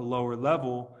a lower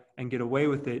level and get away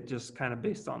with it just kind of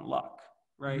based on luck,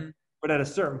 right? But at a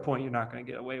certain point, you're not going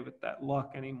to get away with that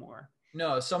luck anymore.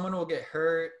 No, someone will get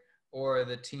hurt or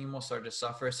the team will start to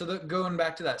suffer. So going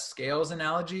back to that scales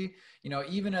analogy,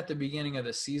 even at the beginning of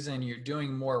the season, you're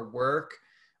doing more work,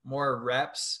 more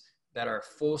reps that are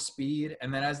full speed.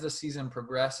 And then as the season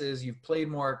progresses, you've played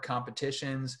more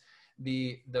competitions.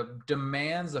 The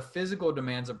demands, the physical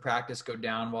demands of practice go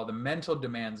down while the mental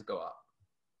demands go up.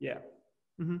 Yeah.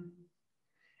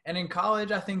 And in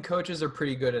college, I think coaches are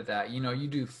pretty good at that. You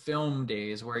do film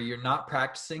days where you're not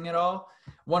practicing at all.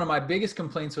 One of my biggest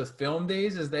complaints with film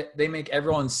days is that they make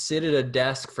everyone sit at a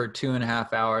desk for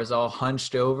 2.5 hours, all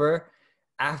hunched over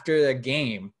after the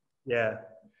game. Yeah.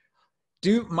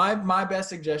 My best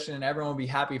suggestion, and everyone will be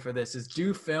happy for this, is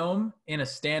do film in a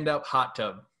stand-up hot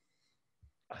tub.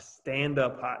 A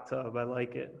stand-up hot tub. I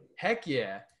like it. Heck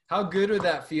yeah. How good would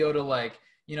that feel to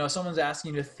someone's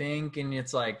asking you to think and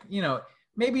it's like,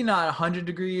 maybe not 100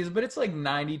 degrees, but it's like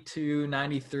 92,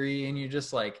 93. And you're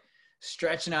just like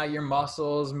stretching out your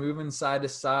muscles, moving side to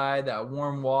side. That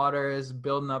warm water is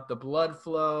building up the blood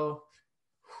flow.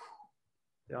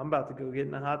 Yeah, I'm about to go get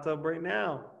in the hot tub right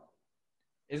now.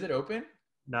 Is it open?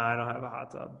 No, I don't have a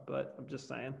hot tub, but I'm just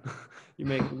saying. You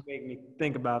make me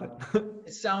think about it.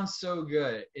 It sounds so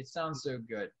good.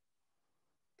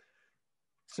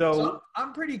 So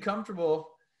I'm pretty comfortable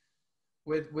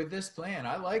with this plan.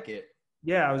 I like it.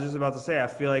 Yeah, I was just about to say, I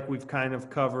feel like we've kind of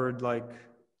covered,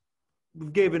 we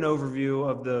gave an overview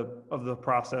of the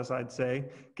process, I'd say,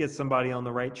 get somebody on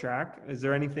the right track. Is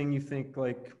there anything you think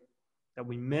that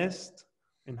we missed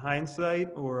in hindsight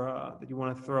or that you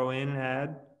want to throw in and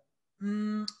add?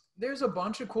 There's a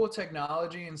bunch of cool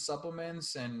technology and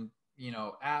supplements and,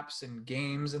 apps and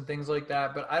games and things like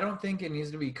that, but I don't think it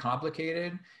needs to be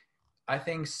complicated. I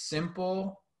think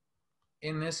simple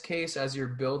in this case, as you're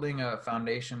building a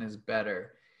foundation, is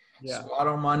better. Yeah. Squat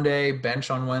on Monday,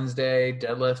 bench on Wednesday,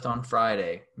 deadlift on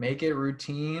Friday. Make it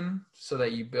routine so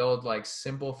that you build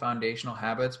simple foundational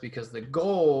habits, because the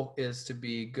goal is to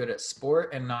be good at sport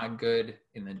and not good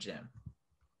in the gym.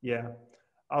 Yeah.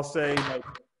 I'll say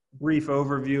brief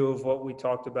overview of what we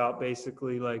talked about.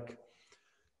 Basically,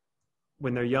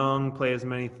 when they're young, play as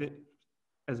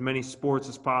many sports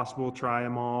as possible, try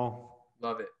them all.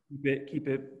 Love it. Keep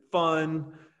it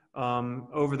fun.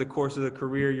 Over the course of the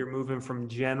career, you're moving from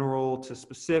general to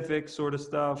specific sort of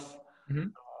stuff.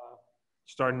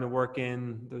 Starting to work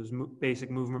in those basic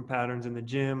movement patterns in the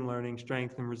gym, learning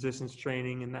strength and resistance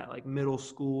training in that middle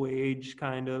school age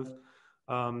kind of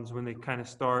is when they kind of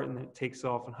start, and it takes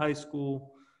off in high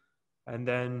school. And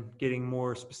then getting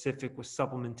more specific with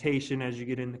supplementation as you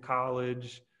get into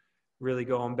college, really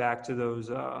going back to those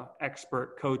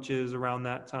expert coaches around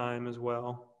that time as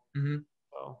well.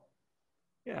 So,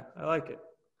 yeah, I like it.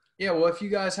 Yeah, well, if you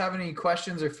guys have any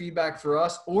questions or feedback for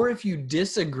us, or if you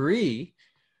disagree,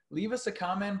 leave us a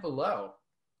comment below.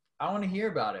 I want to hear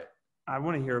about it. I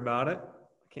want to hear about it.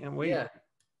 Can't wait.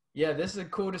 Yeah, this is a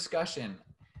cool discussion.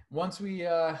 Once we,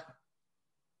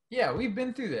 we've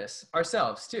been through this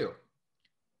ourselves too.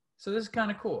 So this is kind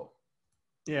of cool.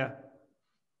 Yeah.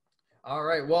 All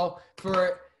right. Well,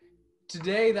 for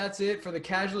today, that's it for the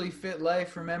Casually Fit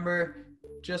Life. Remember,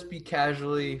 just be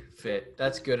casually fit.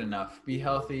 That's good enough. Be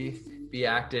healthy, be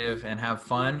active, and have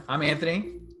fun. I'm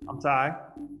Anthony. I'm Ty.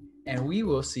 And we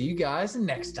will see you guys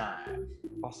next time.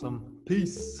 Awesome.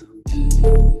 Peace.